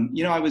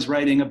 you know, I was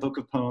writing a book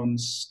of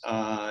poems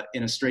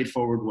in a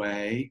straightforward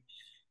way,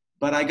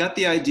 but I got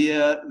the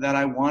idea that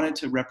I wanted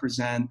to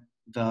represent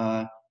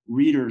the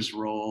reader's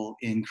role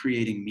in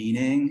creating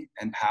meaning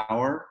and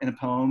power in a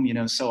poem. You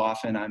know, so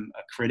often I'm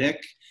a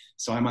critic,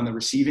 so I'm on the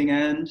receiving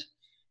end,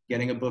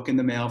 getting a book in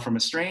the mail from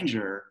a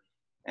stranger,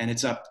 and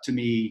it's up to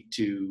me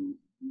to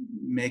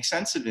make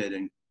sense of it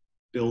and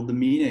build the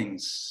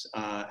meanings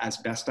as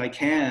best I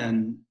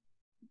can,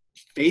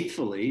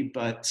 faithfully,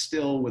 but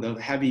still with a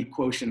heavy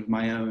quotient of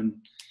my own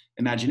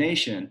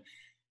imagination.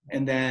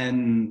 And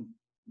then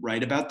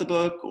write about the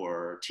book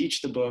or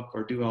teach the book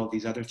or do all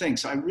these other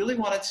things. So I really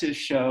wanted to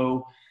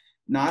show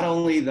not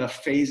only the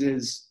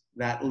phases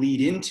that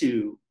lead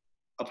into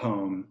a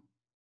poem,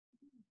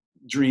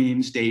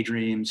 dreams,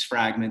 daydreams,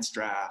 fragments,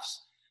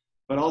 drafts,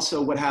 but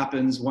also what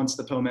happens once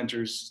the poem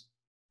enters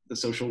the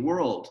social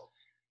world.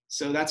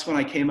 So that's when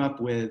I came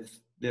up with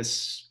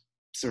this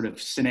sort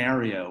of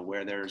scenario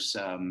where there's,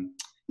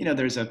 you know,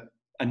 there's a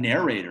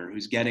narrator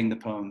who's getting the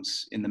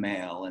poems in the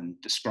mail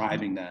and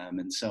describing them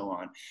and so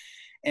on.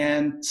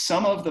 And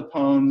some of the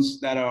poems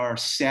that are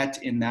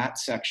set in that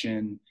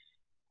section,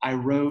 I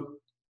wrote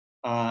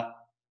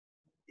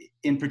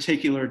in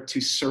particular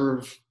to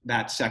serve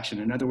that section.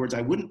 In other words,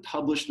 I wouldn't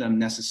publish them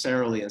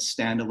necessarily as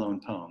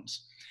standalone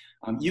poems.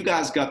 You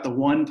guys got the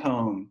one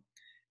poem,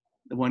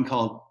 the one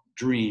called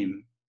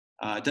Dream.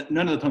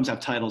 None of the poems have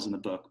titles in the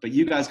book, but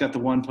you guys got the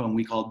one poem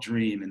we called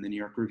Dream in the New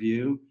York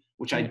Review,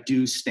 which I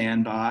do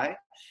stand by.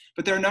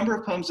 But there are a number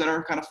of poems that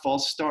are kind of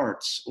false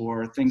starts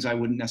or things I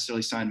wouldn't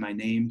necessarily sign my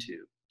name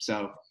to.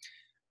 So,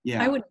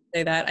 yeah. I wouldn't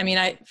say that. I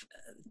mean,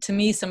 to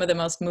me, some of the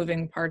most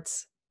moving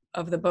parts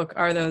of the book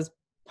are those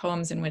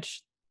poems in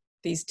which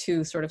these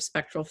two sort of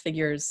spectral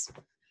figures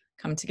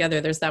come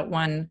together. There's that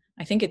one,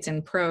 I think it's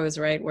in prose,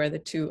 right, where the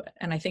two,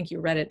 and I think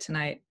you read it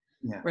tonight,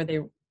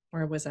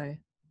 where was I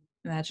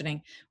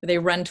imagining, where they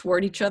run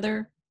toward each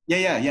other.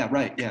 Yeah,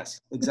 right,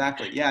 yes,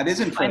 exactly. Yeah, it is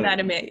in prose. I find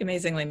that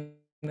amazingly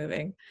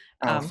moving.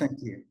 Oh,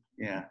 thank you.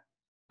 Yeah,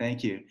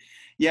 thank you.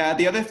 Yeah,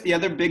 the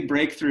other big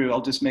breakthrough,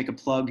 I'll just make a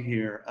plug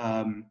here.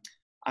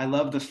 I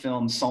love the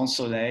film Sans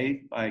Soleil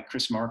by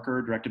Chris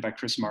Marker, directed by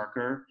Chris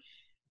Marker.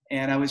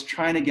 And I was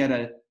trying to get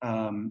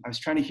I was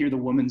trying to hear the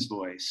woman's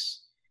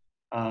voice.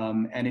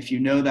 And if you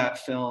know that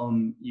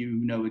film, you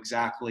know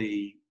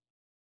exactly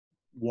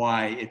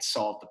why it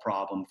solved the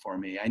problem for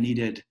me.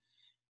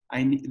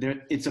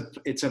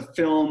 It's a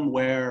film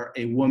where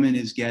a woman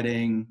is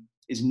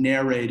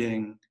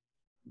narrating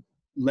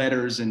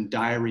letters and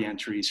diary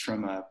entries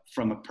from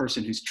a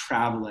person who's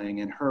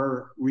traveling, and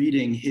her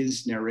reading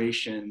his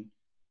narration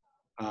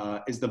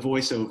is the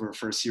voiceover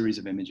for a series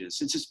of images.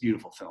 It's just a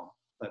beautiful film,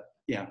 but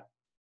yeah.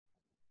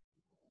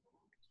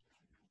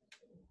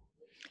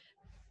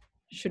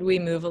 Should we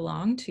move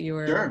along to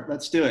your? Sure,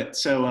 let's do it.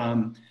 So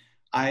I'm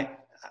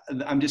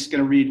just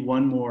going to read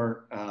one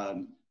more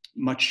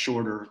much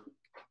shorter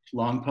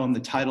long poem, the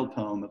title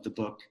poem of the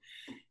book.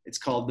 It's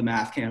called The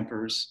Math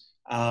Campers.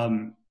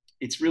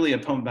 It's really a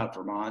poem about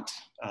Vermont.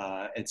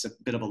 It's a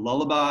bit of a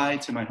lullaby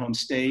to my home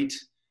state.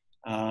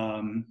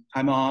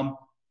 Hi, Mom.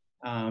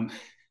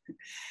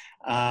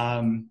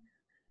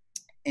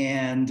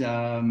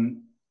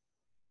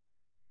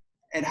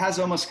 It has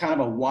almost kind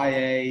of a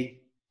YA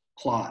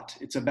plot.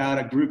 It's about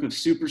a group of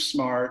super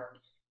smart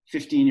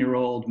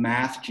 15-year-old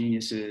math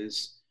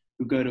geniuses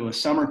who go to a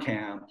summer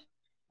camp,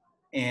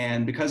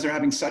 and because they're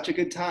having such a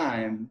good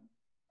time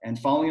and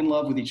falling in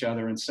love with each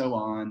other and so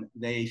on,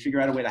 they figure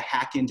out a way to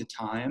hack into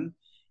time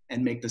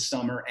and make the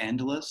summer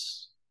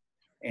endless.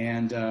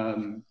 And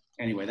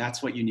Anyway,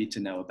 that's what you need to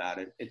know about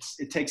it.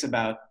 It takes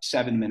about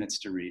 7 minutes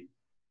to read.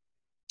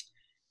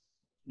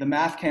 The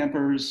Math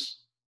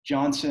Campers,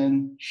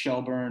 Johnson,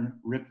 Shelburne,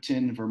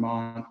 Ripton,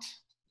 Vermont,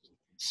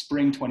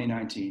 spring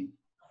 2019.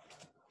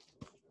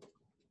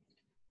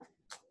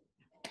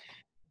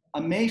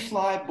 A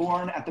mayfly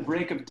born at the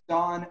break of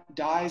dawn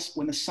dies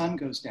when the sun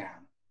goes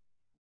down.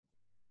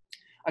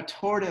 A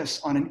tortoise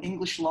on an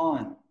English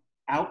lawn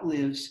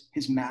outlives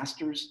his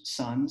master's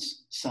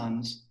son's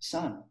son's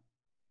son.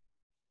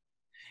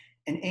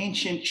 An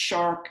ancient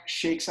shark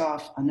shakes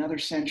off another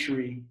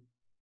century,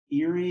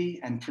 eerie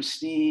and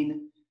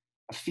pristine,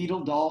 a fetal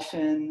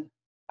dolphin,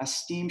 a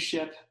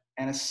steamship,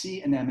 and a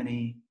sea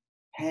anemone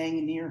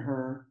hang near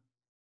her,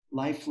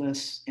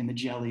 lifeless in the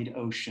jellied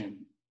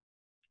ocean.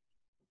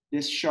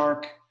 This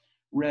shark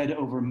read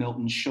over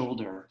Milton's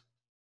shoulder.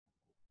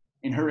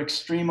 In her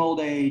extreme old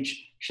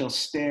age, shall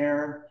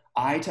stare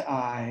eye to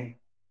eye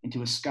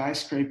into a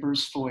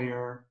skyscraper's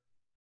foyer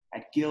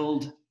at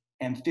guild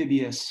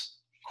amphibious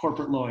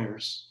corporate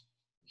lawyers.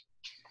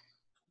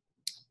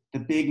 The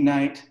big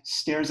night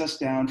stares us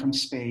down from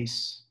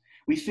space.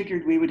 We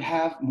figured we would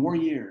have more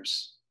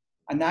years.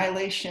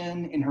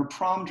 Annihilation in her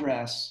prom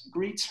dress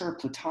greets her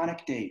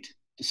platonic date,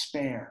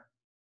 despair.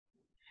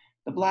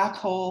 The black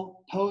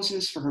hole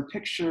poses for her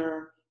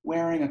picture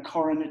wearing a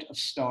coronet of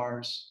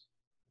stars.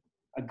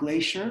 A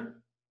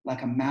glacier,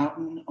 like a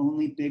mountain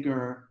only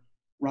bigger,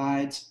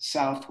 rides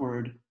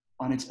southward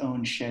on its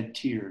own shed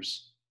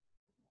tears.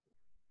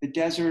 The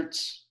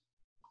deserts,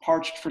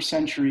 parched for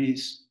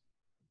centuries,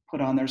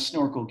 put on their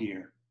snorkel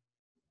gear.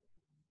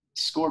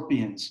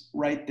 Scorpions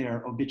write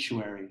their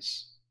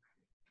obituaries.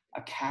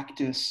 A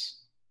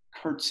cactus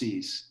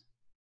curtsies,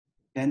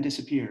 then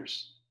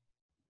disappears.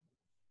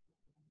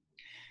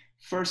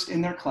 First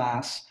in their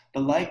class, the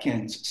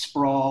lichens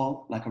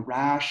sprawl like a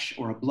rash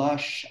or a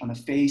blush on the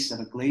face of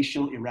a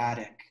glacial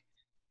erratic.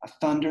 A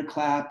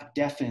thunderclap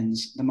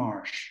deafens the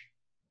marsh.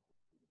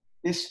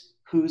 This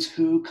who's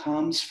who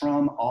comes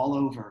from all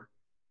over.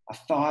 A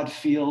thawed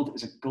field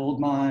is a gold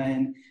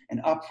mine, an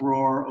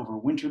uproar over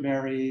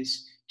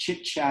winterberries,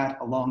 chit-chat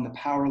along the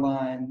power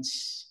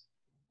lines.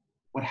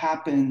 What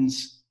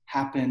happens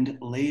happened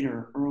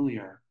later,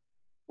 earlier.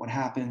 What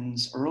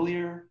happens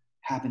earlier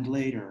happened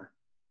later.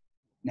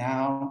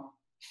 Now,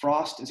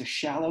 frost is a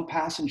shallow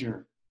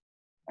passenger,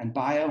 and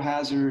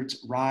biohazards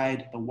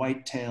ride the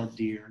white-tailed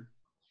deer.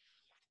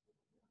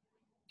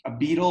 A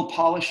beetle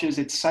polishes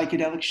its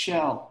psychedelic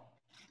shell.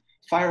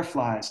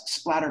 Fireflies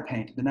splatter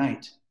paint the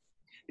night.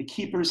 The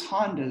keeper's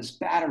Honda's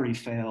battery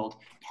failed,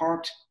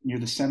 parked near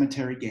the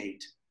cemetery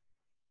gate.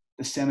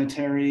 The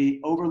cemetery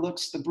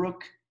overlooks the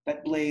brook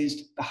that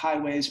blazed the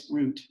highway's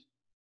route.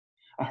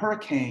 A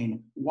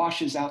hurricane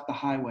washes out the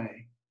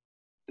highway.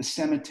 The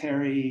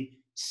cemetery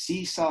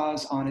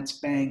seesaws on its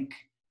bank,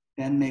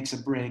 then makes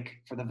a break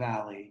for the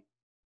valley.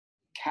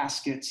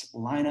 Caskets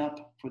line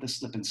up for the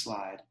slip and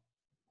slide.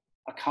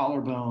 A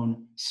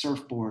collarbone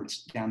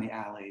surfboards down the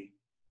alley.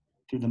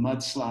 Through the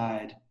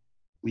mudslide,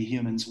 we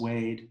humans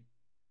wade.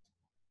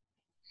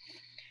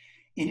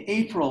 In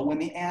April, when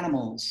the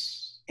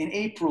animals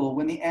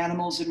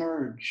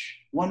emerge,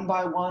 one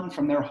by one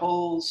from their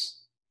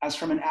holes, as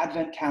from an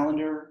advent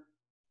calendar,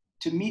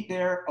 to meet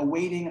their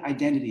awaiting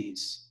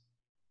identities.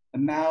 The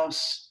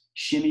mouse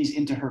shimmies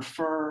into her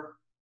fur.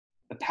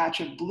 The patch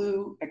of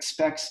blue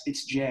expects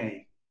its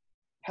jay.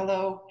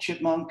 Hello,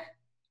 chipmunk,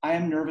 I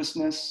am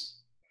nervousness.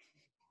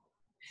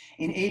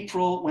 In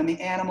April, when the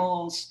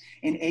animals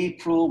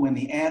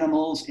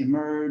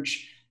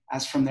emerge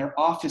as from their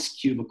office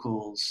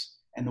cubicles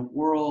and the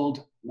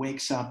world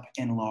wakes up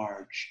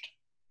enlarged.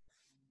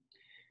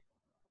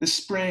 The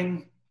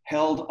spring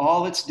held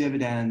all its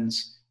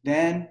dividends,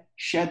 then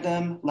shed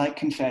them like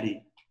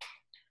confetti.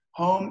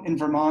 Home in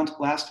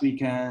Vermont last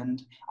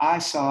weekend, I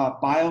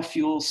saw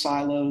biofuel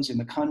silos in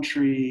the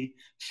country,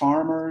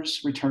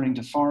 farmers returning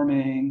to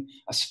farming,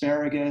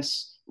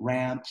 asparagus,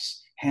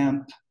 ramps,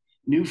 hemp,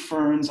 new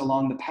ferns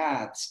along the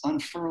paths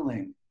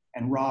unfurling,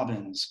 and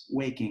robins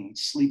waking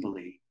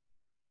sleepily.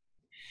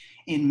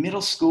 In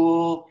middle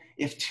school,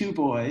 if two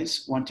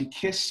boys want to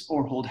kiss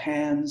or hold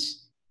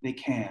hands, they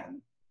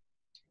can.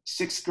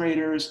 Sixth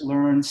graders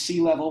learn sea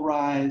level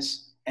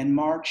rise and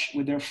march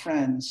with their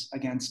friends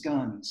against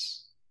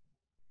guns.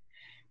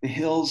 The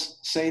hills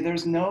say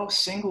there's no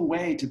single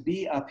way to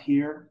be up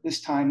here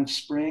this time of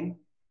spring.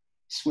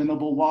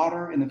 Swimmable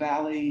water in the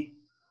valley,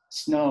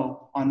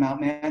 snow on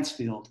Mount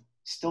Mansfield,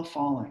 still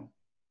falling.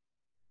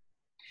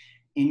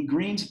 In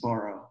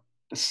Greensboro,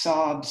 the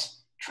Saabs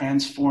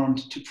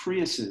transformed to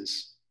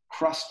Priuses,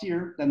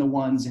 crustier than the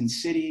ones in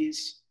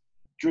cities,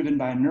 driven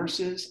by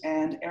nurses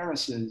and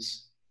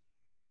heiresses.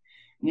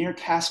 Near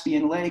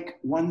Caspian Lake,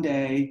 one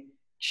day,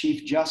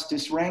 Chief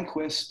Justice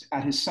Rehnquist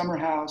at his summer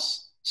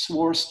house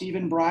swore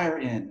Stephen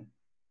Breyer in,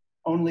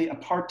 only a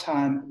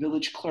part-time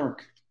village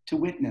clerk to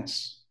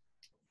witness.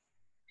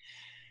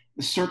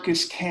 The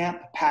circus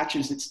camp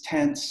patches its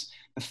tents.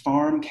 The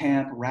farm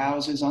camp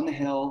rouses on the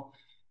hill.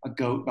 A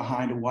goat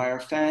behind a wire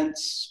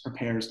fence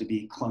prepares to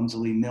be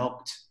clumsily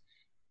milked.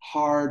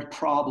 Hard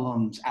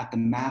problems at the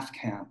math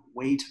camp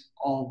wait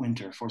all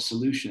winter for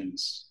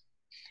solutions.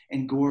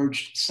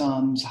 Engorged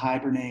sums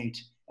hibernate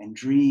and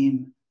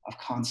dream of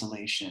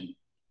consolation.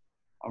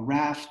 A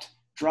raft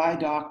dry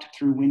docked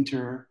through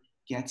winter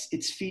gets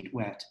its feet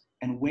wet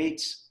and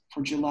waits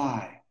for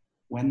July,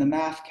 when the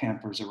math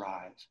campers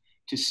arrive,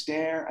 to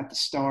stare at the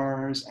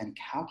stars and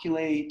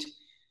calculate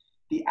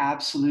the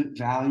absolute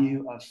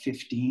value of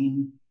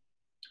 15,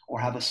 or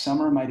how the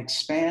summer might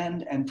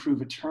expand and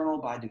prove eternal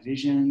by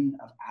division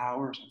of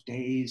hours, of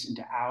days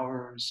into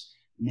hours,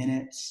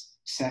 minutes,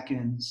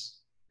 seconds.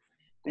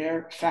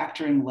 They're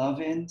factoring love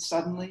in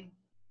suddenly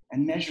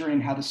and measuring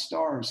how the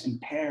stars in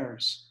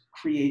pairs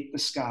create the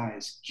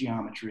sky's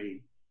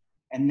geometry,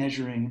 and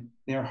measuring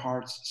their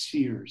heart's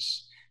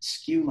spheres,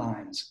 skew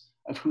lines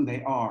of who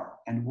they are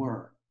and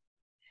were.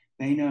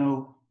 They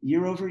know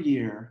year over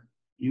year,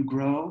 you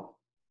grow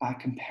by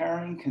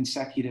comparing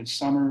consecutive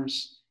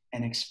summers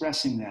and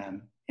expressing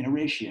them in a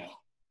ratio.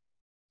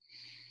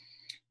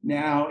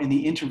 Now, in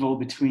the interval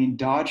between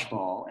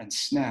dodgeball and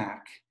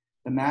snack,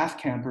 the math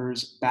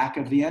campers' back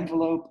of the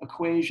envelope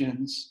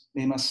equations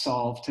they must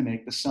solve to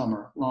make the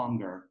summer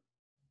longer.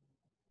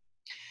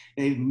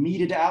 They've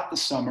meted out the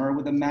summer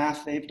with the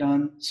math they've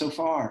done so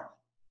far.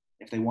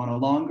 If they want a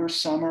longer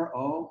summer,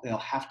 they'll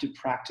have to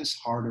practice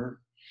harder.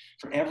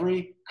 For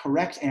every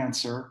correct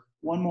answer,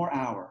 one more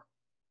hour,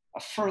 a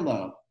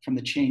furlough from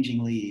the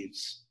changing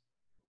leaves.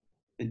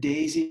 The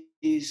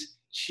daisies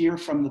cheer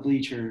from the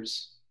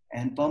bleachers,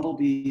 and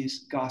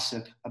bumblebees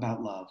gossip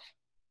about love.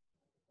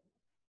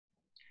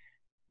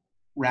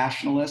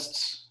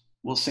 Rationalists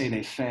will say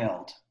they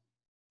failed.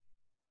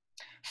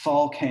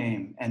 Fall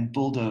came and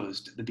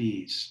bulldozed the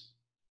bees.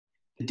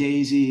 The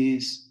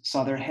daisies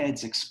saw their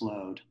heads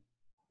explode,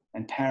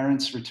 and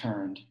parents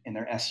returned in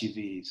their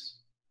SUVs.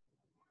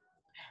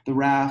 The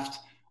raft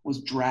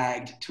was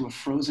dragged to a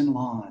frozen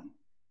lawn.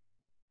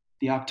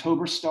 The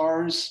October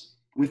stars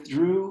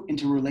withdrew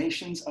into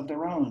relations of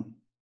their own.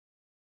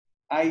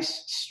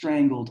 Ice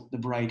strangled the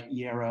bright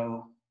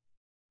yarrow.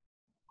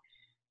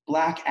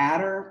 Black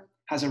Adder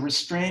has a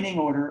restraining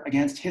order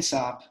against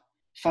hyssop.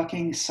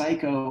 Fucking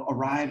psycho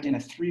arrived in a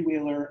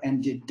three-wheeler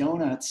and did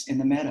donuts in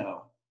the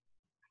meadow.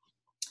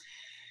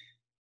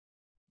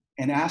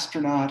 An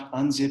astronaut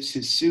unzips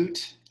his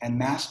suit and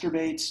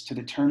masturbates to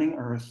the turning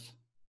earth,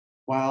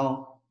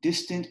 while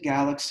distant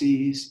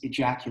galaxies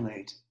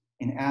ejaculate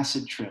in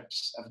acid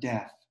trips of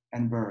death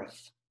and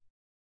birth.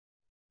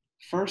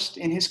 First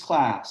in his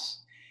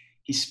class,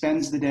 he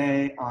spends the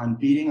day on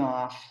beating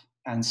off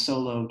and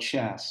solo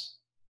chess,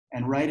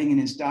 and writing in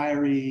his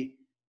diary,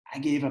 I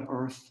gave up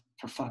Earth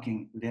for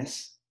fucking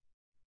this.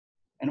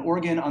 An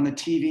organ on the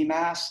TV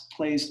mast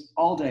plays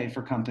all day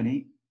for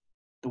company.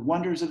 The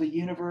wonders of the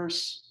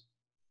universe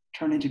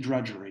turn into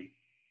drudgery.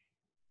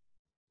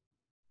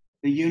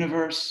 The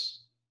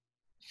universe,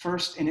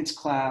 first in its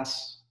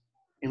class,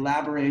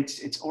 elaborates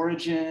its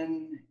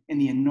origin in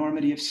the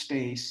enormity of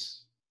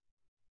space.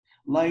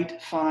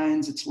 Light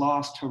finds its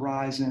lost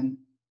horizon,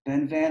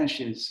 then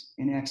vanishes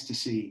in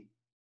ecstasy.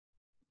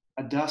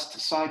 A dust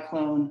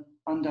cyclone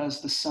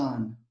undoes the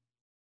sun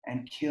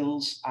and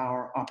kills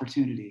our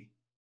opportunity.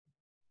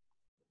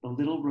 The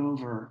little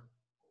rover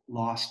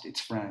lost its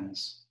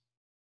friends.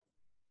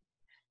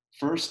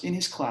 First in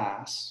his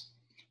class,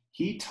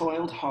 he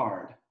toiled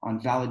hard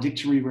on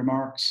valedictory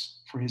remarks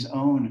for his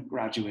own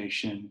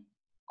graduation.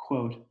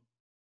 Quote,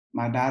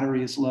 my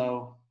battery is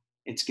low,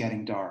 it's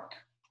getting dark.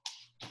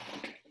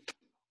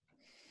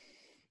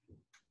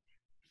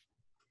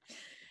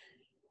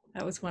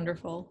 That was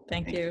wonderful.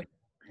 Thank you.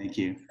 Thank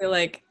you.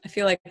 I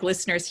feel like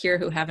listeners here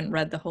who haven't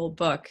read the whole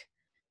book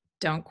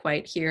don't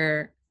quite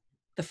hear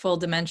the full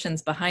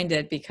dimensions behind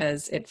it,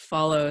 because it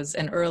follows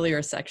an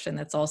earlier section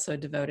that's also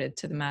devoted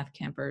to the math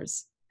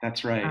campers.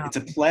 That's right. It's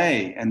a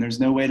play, and there's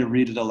no way to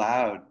read it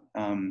aloud.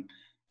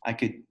 I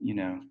could,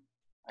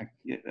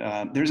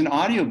 there's an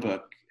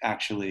audiobook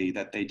actually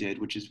that they did,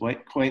 which is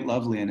quite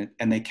lovely,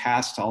 and they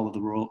cast all of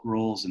the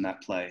roles in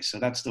that play. So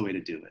that's the way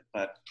to do it.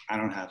 But I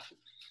don't have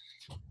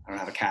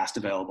a cast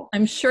available.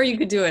 I'm sure you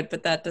could do it,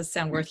 but that does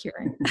sound worth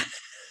hearing.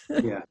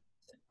 Yeah.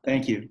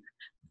 Thank you.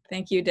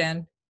 Thank you,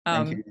 Dan.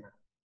 Thank you.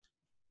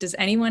 Does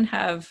anyone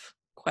have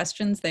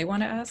questions they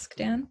want to ask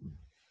Dan?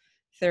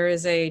 There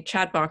is a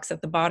chat box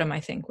at the bottom, I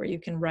think, where you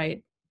can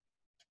write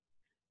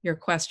your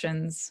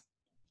questions.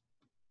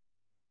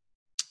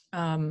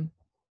 You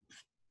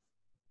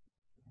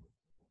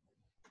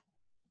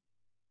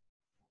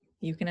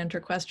can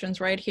enter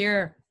questions right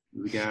here.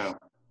 Here we go.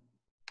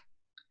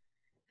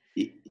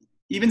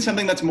 Even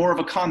something that's more of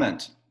a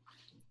comment.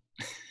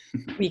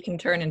 We can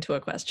turn into a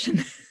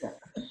question. Yeah.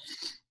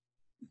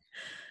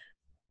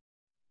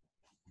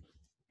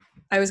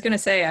 I was going to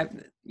say,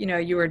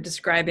 you were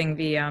describing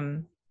the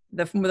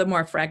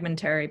more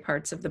fragmentary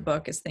parts of the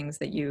book as things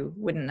that you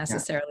wouldn't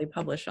necessarily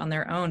publish on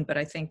their own, but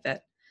I think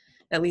that,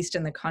 at least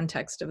in the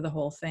context of the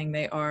whole thing,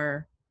 they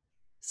are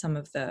some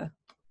of the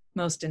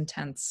most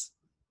intense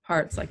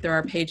parts. Like there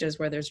are pages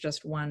where there's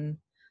just one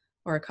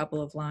or a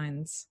couple of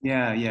lines.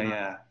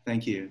 Yeah.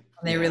 Thank you.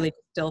 And they really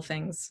distill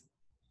things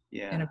in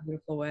Yeah. a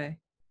beautiful way.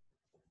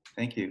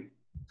 Thank you.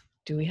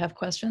 Do we have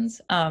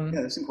questions? Yeah,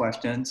 there's some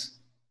questions.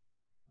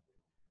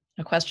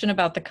 A question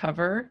about the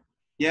cover.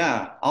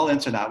 Yeah, I'll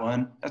answer that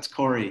one. That's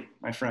Corey,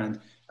 my friend.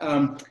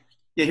 Yeah,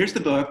 here's the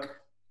book.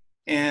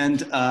 And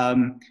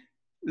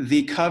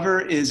the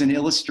cover is an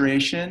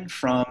illustration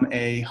from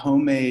a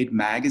homemade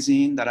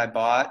magazine that I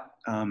bought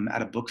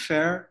at a book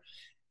fair.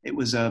 It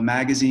was a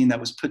magazine that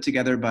was put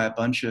together by a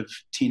bunch of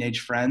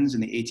teenage friends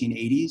in the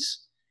 1880s.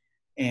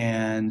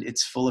 And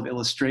it's full of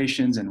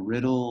illustrations and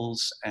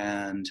riddles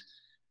and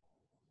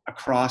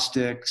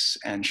acrostics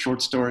and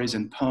short stories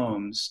and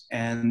poems.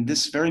 And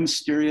this very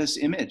mysterious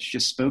image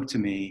just spoke to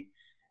me.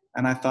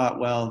 And I thought,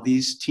 well,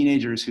 these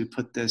teenagers who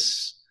put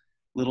this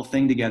little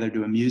thing together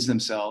to amuse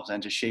themselves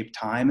and to shape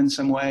time in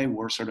some way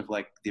were sort of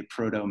like the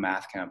proto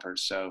math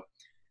campers. So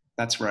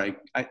that's right.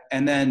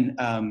 And then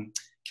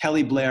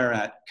Kelly Blair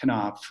at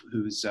Knopf,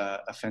 who's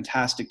a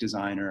fantastic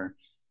designer,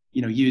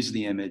 used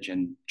the image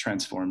and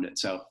transformed it.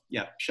 So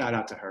yeah, shout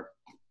out to her.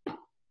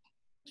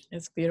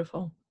 It's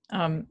beautiful.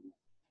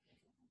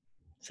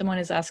 Someone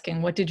is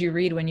asking, what did you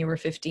read when you were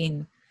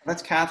 15?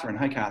 That's Catherine.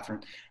 Hi,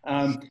 Catherine.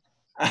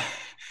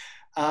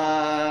 When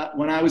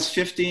I was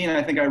 15,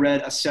 I think I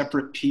read A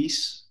Separate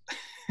Piece.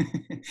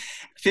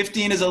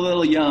 15 is a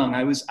little young.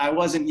 I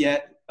wasn't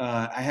yet,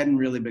 I hadn't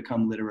really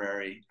become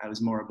literary. I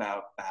was more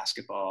about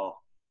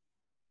basketball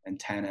and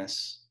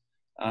tennis.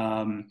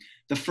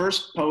 The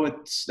first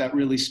poets that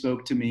really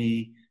spoke to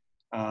me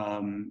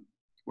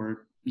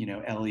were,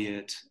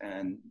 Eliot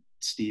and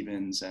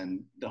Stevens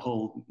and the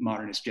whole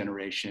modernist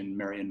generation,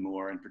 Marian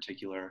Moore in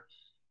particular.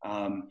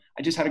 I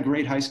just had a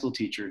great high school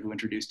teacher who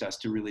introduced us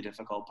to really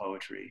difficult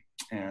poetry.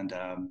 And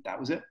that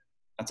was it.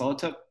 That's all it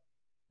took.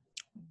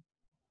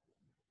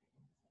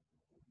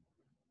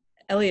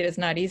 Eliot is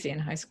not easy in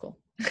high school.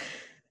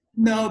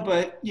 No,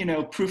 but,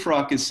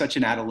 Prufrock is such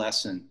an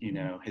adolescent,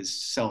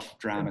 his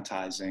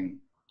self-dramatizing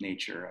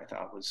nature, I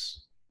thought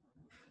was,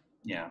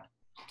 yeah.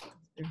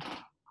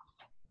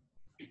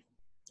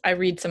 I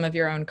read some of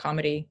your own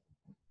comedy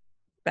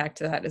back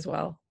to that as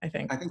well, I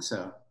think. I think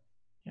so.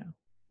 Yeah.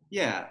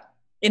 Yeah.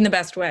 In the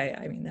best way.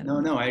 I mean,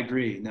 No, I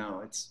agree.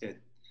 No, it's a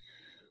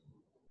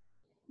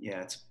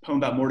poem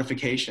about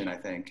mortification, I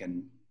think.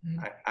 And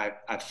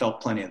I've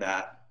felt plenty of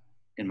that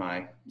in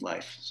my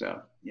life.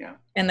 So, yeah.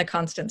 And the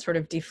constant sort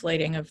of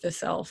deflating of the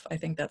self. I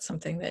think that's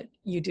something that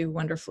you do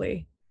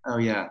wonderfully. Oh,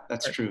 yeah,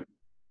 that's true.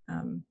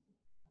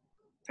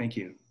 Thank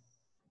you.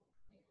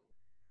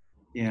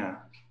 Yeah.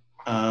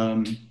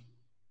 Do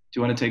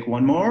you want to take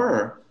one more?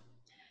 Or?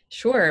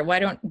 Sure.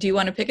 Do you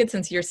want to pick it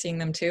since you're seeing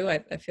them too?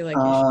 I feel like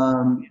you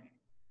should.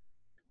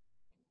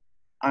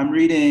 I'm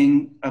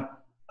reading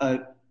a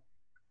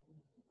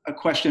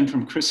question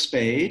from Chris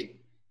Spade,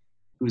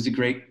 who is a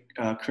great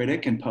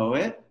critic and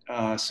poet.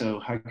 So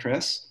hi,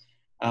 Chris.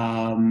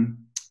 And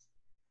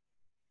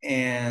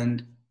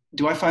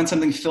do I find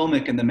something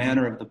filmic in the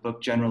manner of the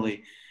book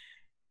generally?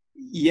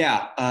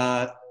 Yeah,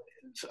 the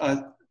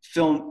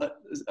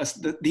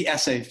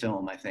essay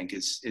film, I think,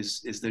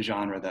 is the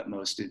genre that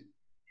most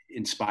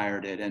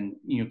inspired it. And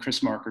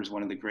Chris Marker is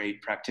one of the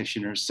great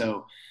practitioners.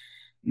 So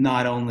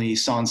not only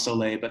Sans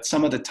Soleil, but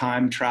some of the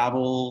time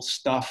travel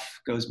stuff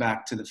goes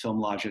back to the film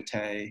La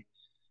Jetée.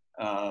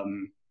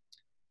 I'm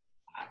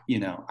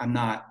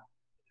not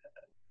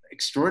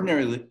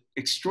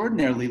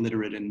extraordinarily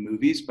literate in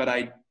movies, but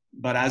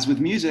as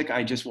with music,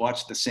 I just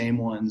watch the same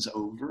ones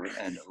over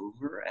and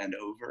over and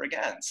over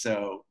again.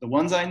 So the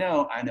ones I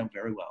know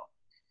very well.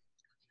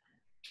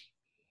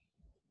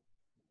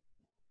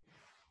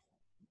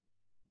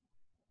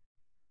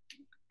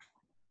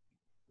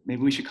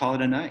 Maybe we should call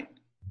it a night.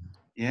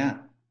 Yeah.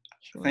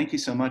 Sure. Thank you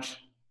so much.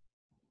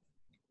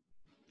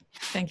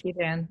 Thank you,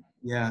 Dan.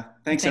 Yeah.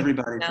 Thanks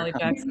everybody for coming.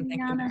 Jackson.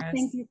 Thank you, Maris.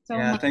 Thank you so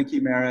much. Thank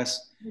you,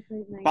 Maris.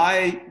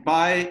 Buy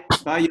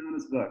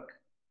Jana's book.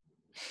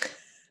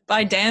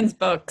 Buy Dan's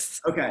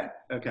books. Okay.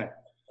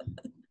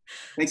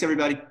 Thanks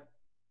everybody.